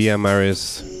was Via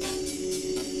Maris,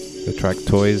 the track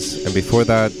Toys. And before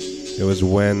that, it was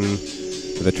When,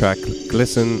 the track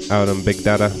Glisten out on Big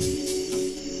Data.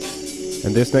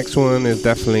 And this next one is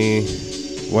definitely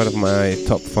one of my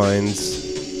top finds.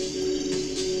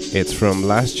 It's from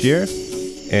last year,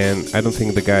 and I don't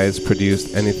think the guys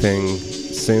produced anything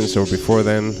since or before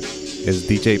then. It's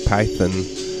DJ Python.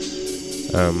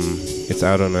 It's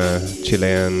out on a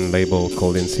Chilean label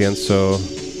called Incienso.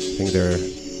 I think they're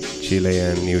Chile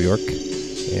and New York,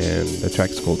 and the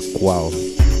track's called Qual.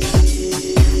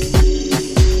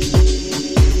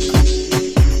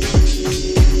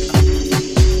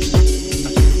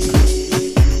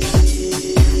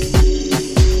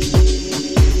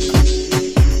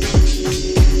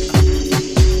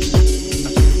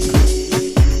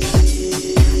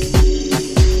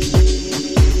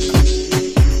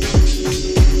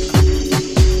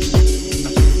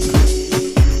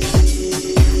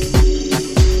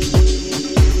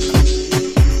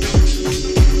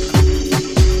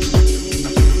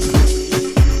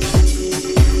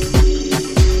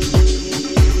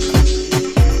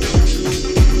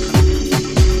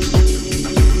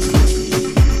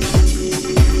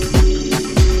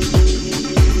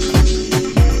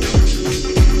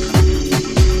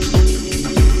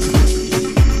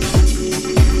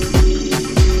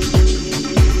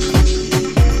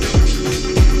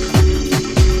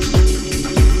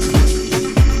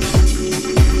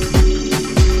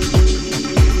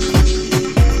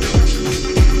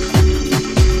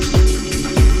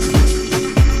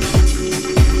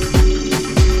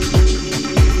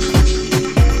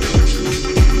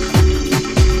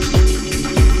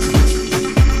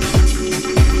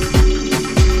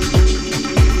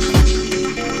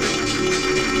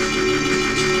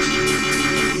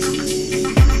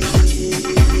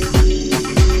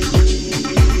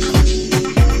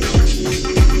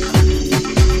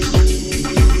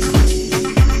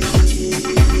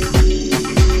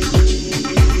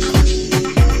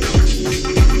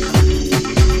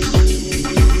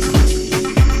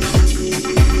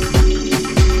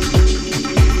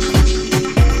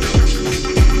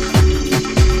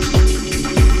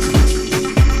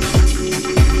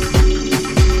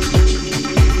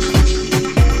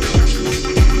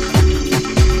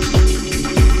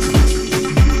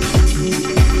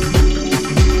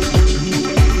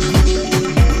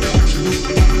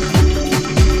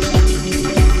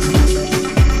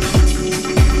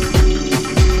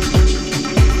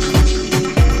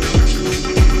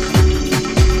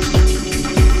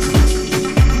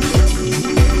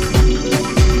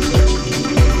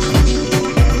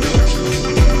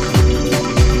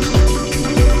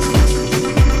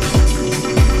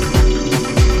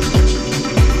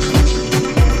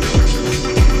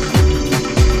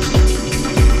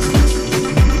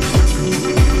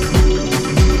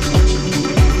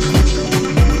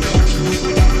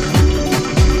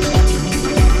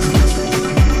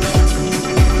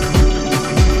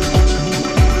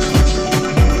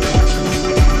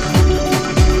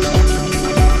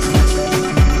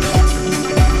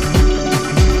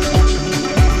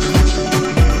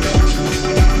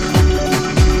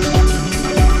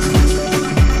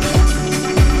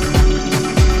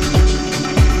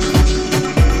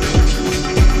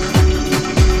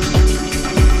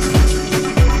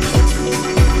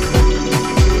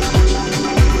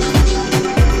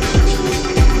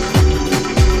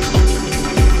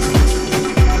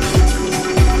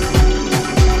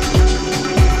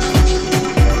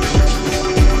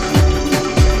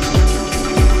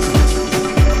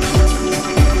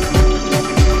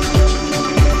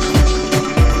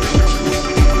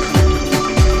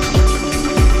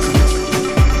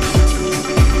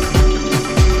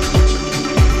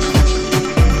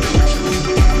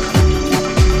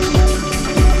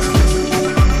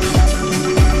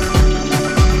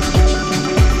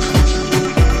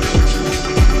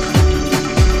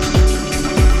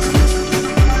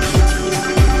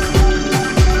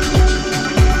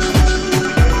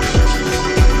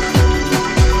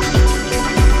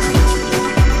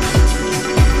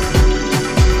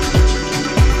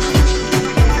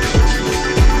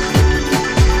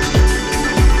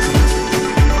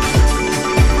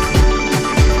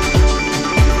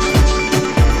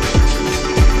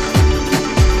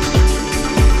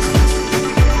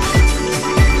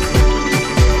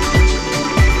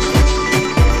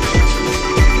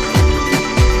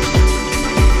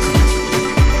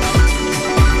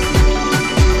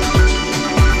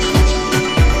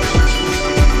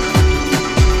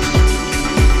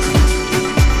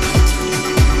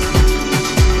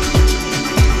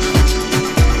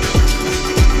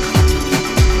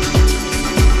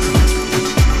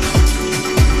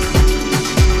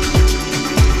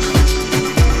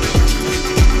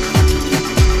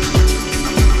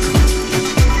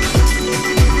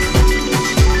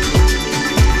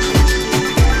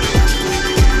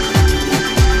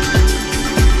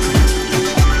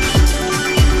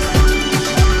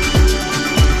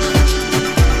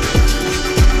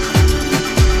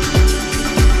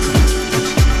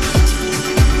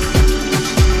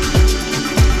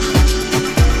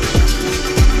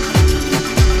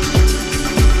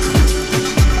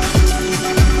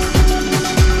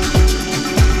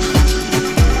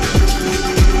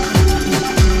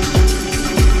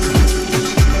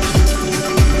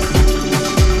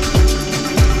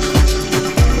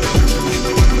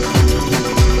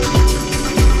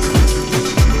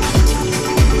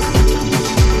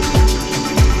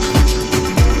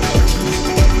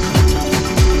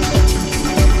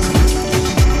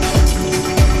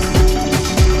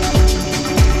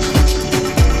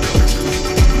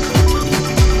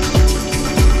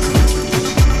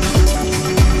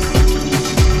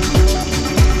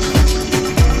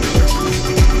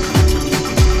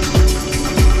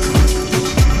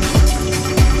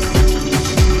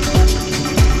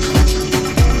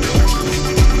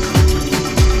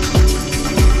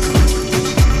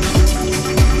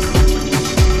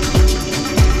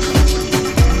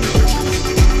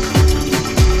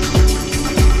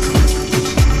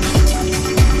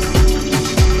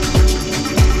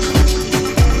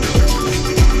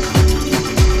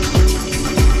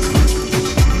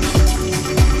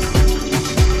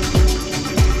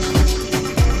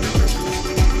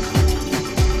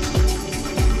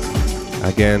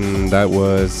 again, that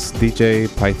was DJ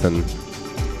Python.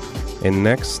 And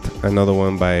next, another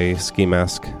one by Ski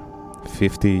Mask,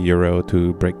 €50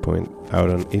 to Breakpoint, out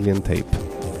on Alien Tape.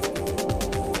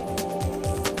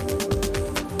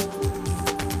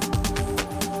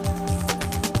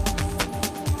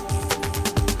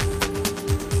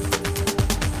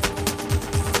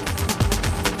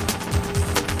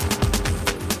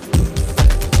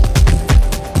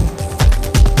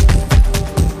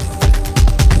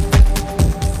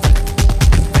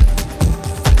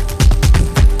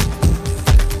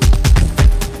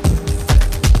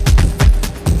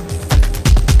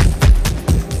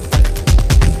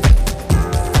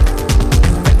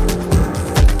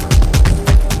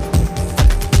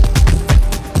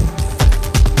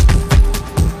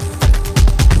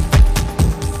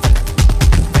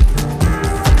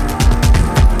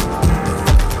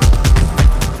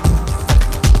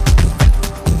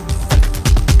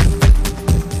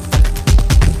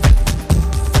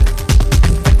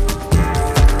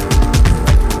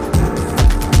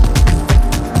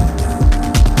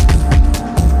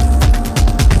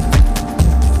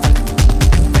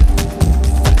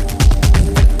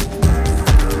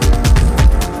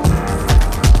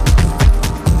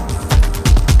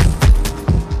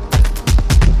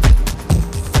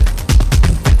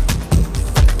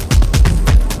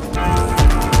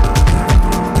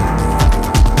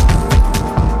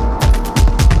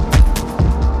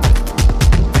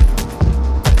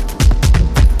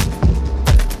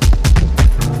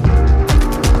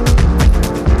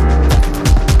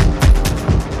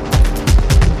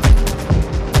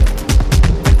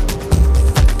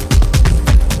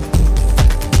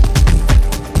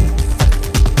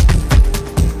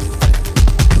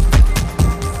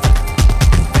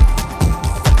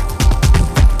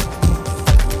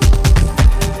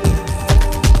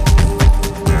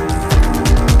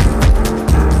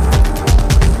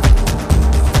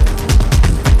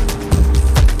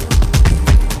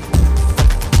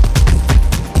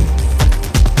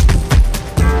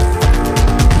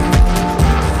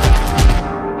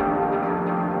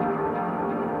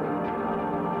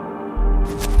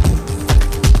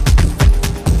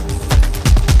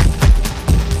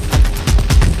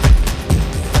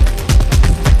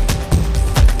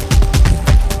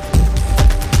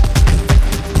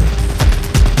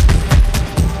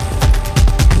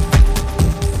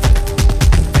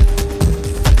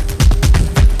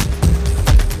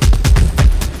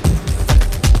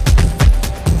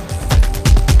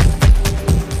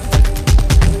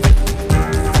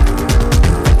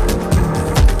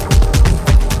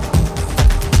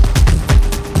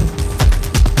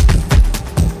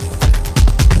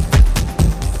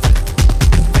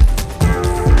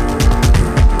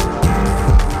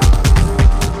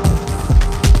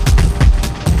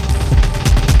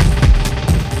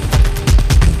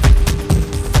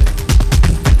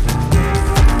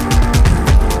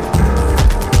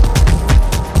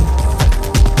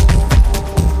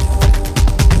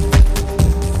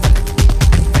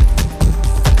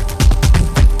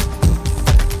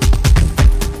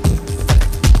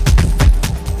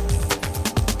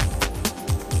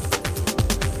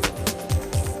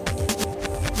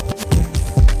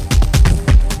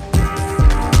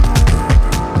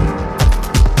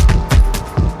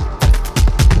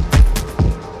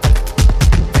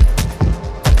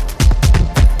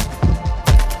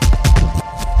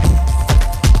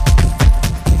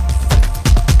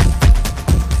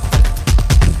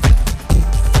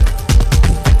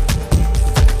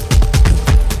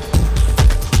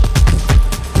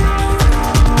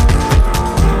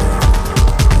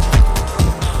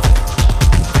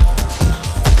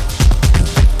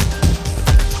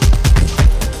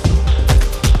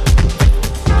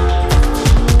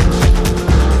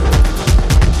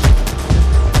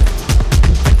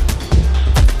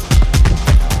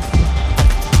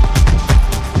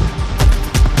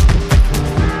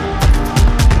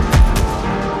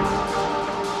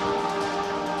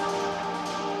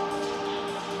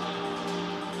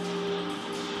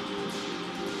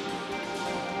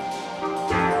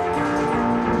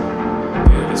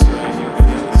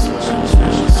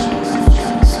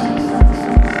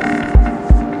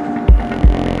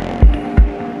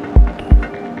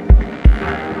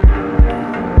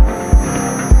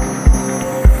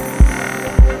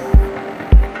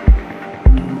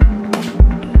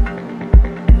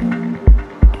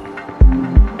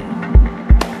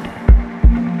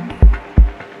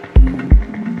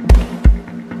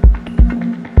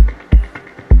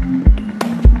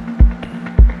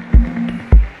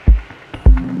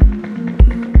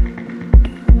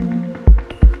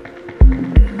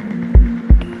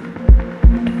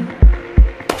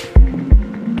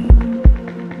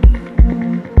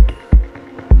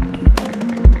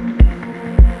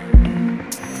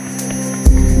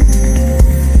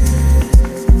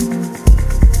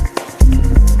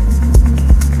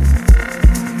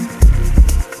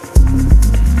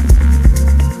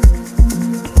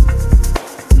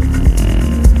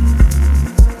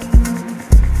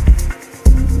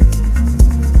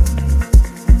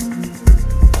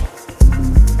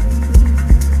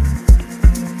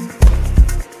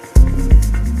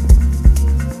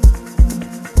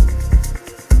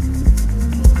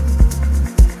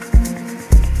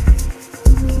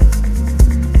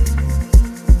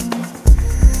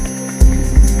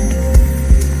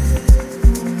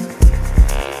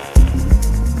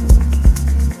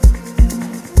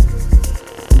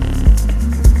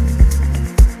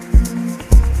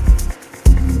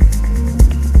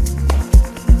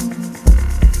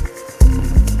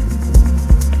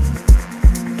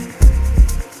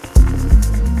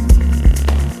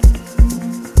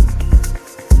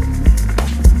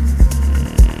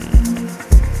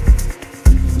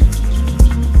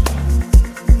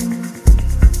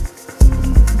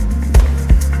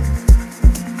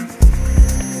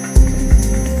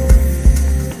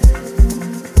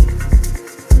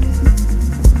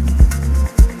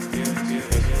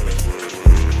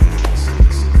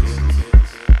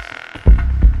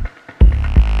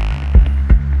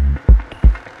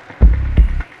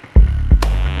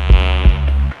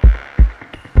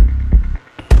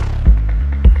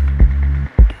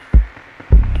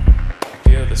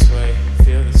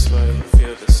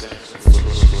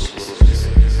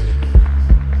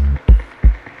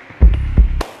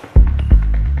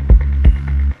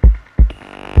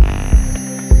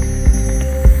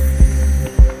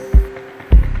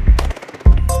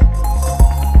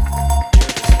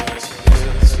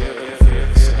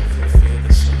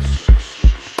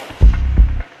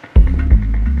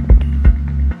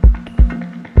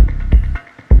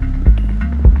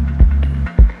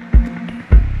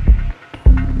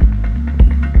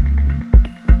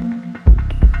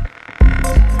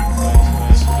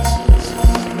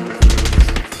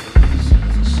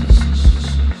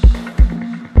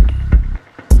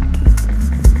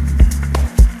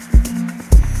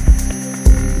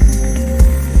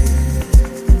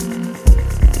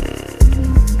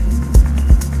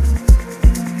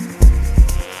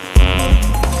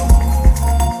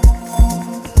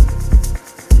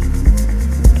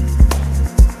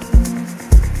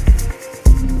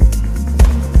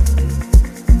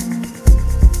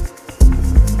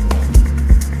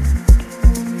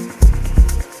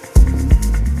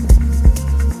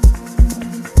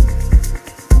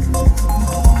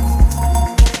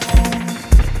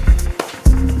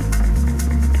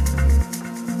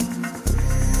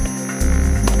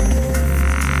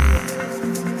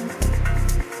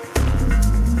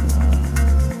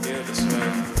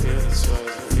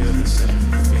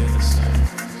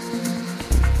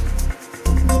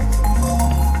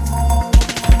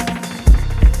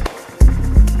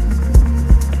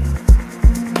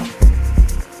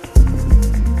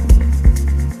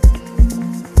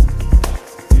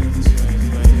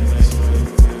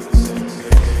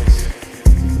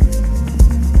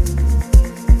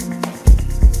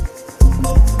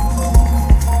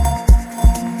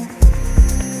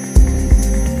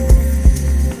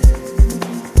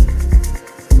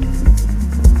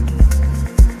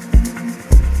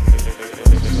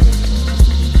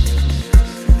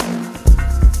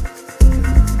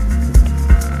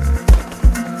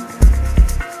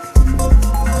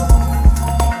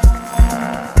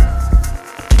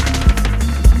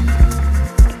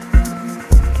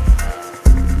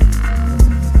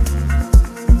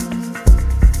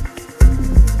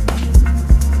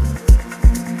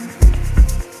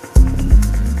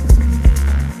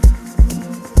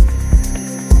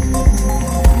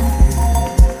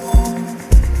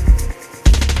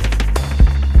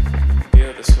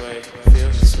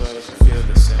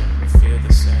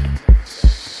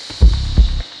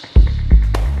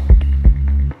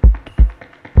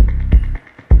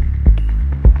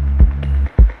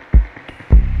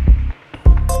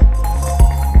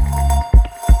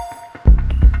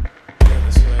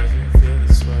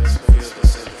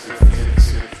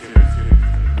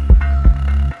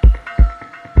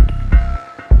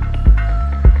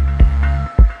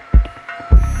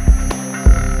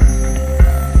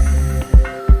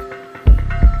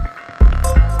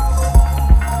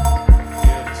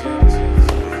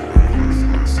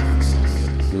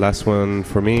 last one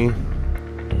for me.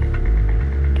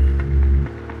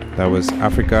 That was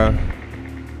Africa,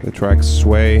 the track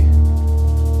Sway,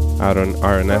 out on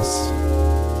RNS.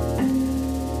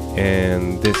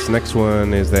 And this next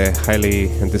one is the highly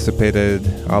anticipated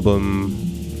album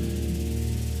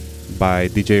by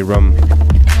DJ Rum,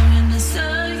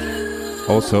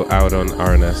 also out on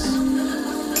RNS.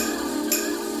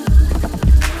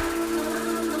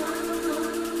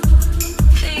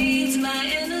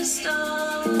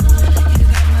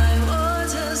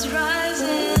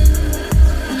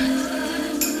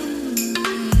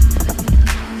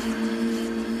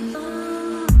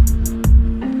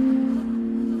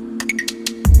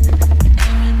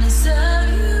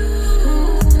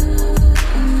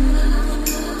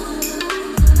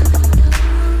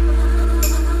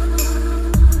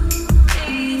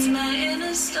 My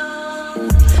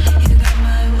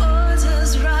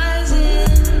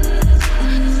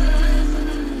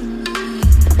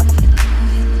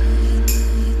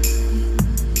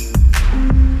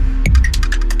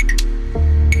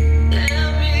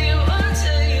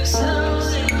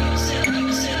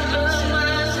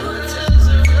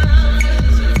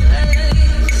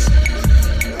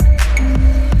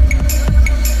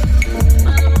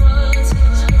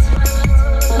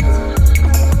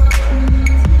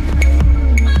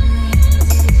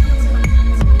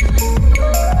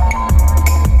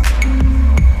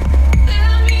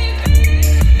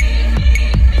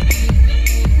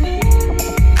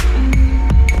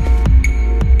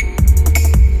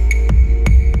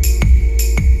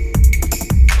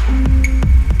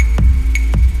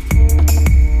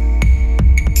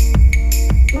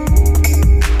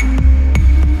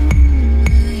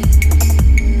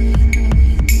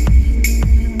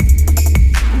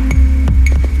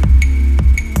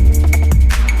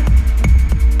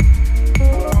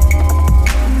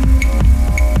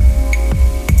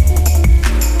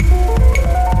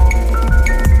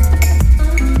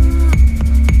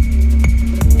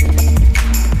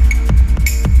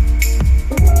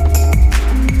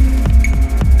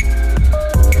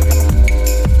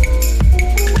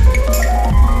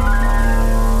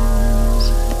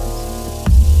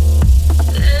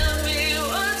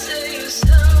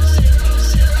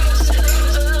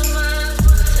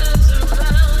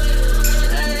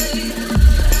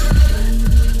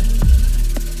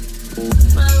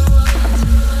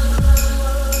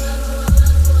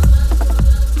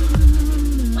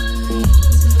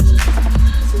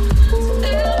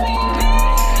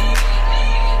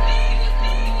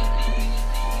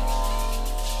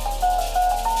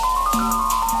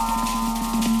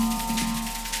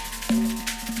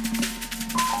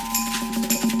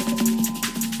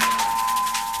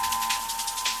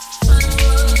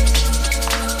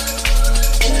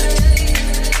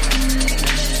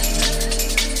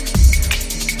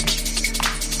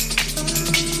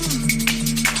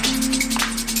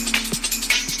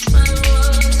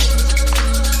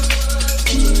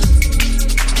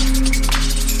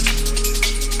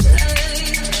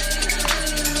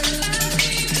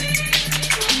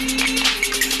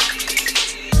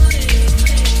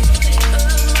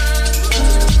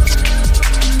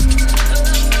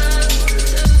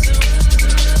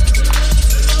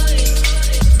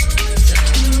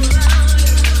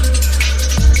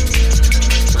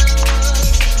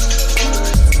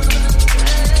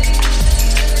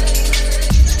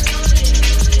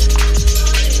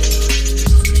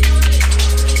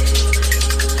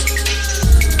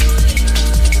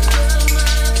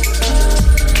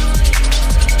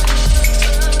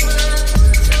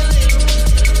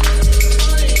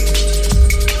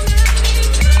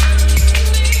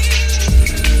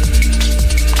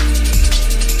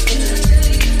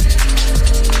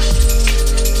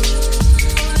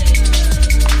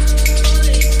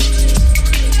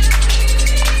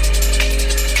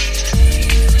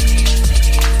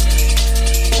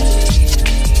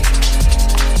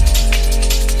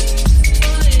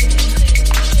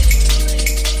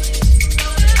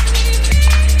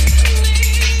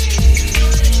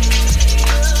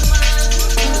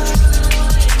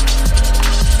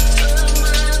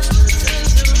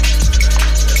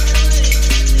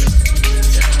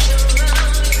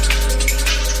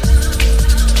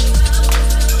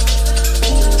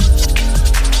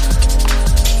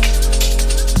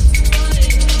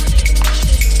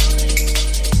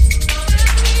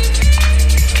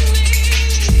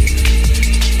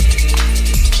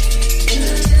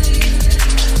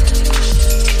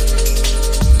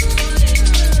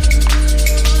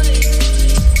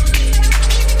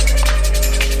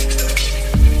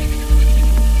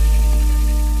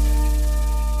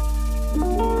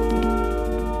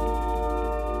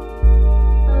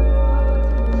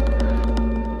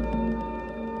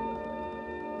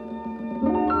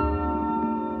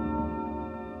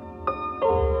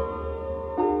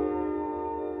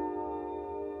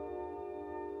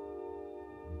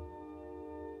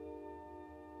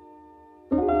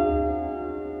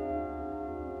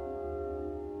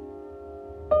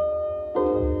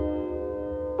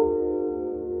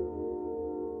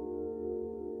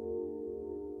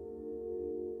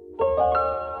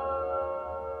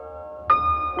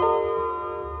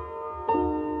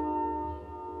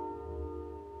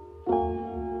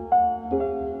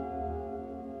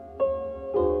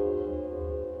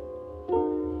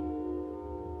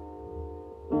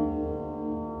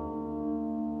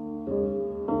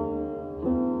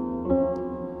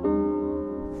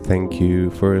Thank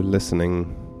you for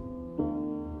listening.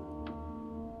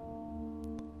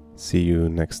 See you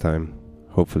next time.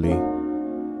 Hopefully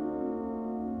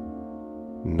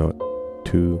not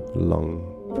too long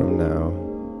from now.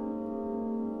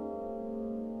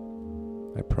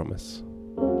 I promise.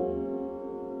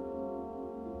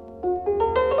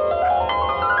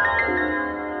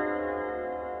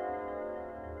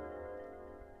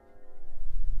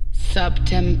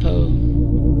 Subtempo.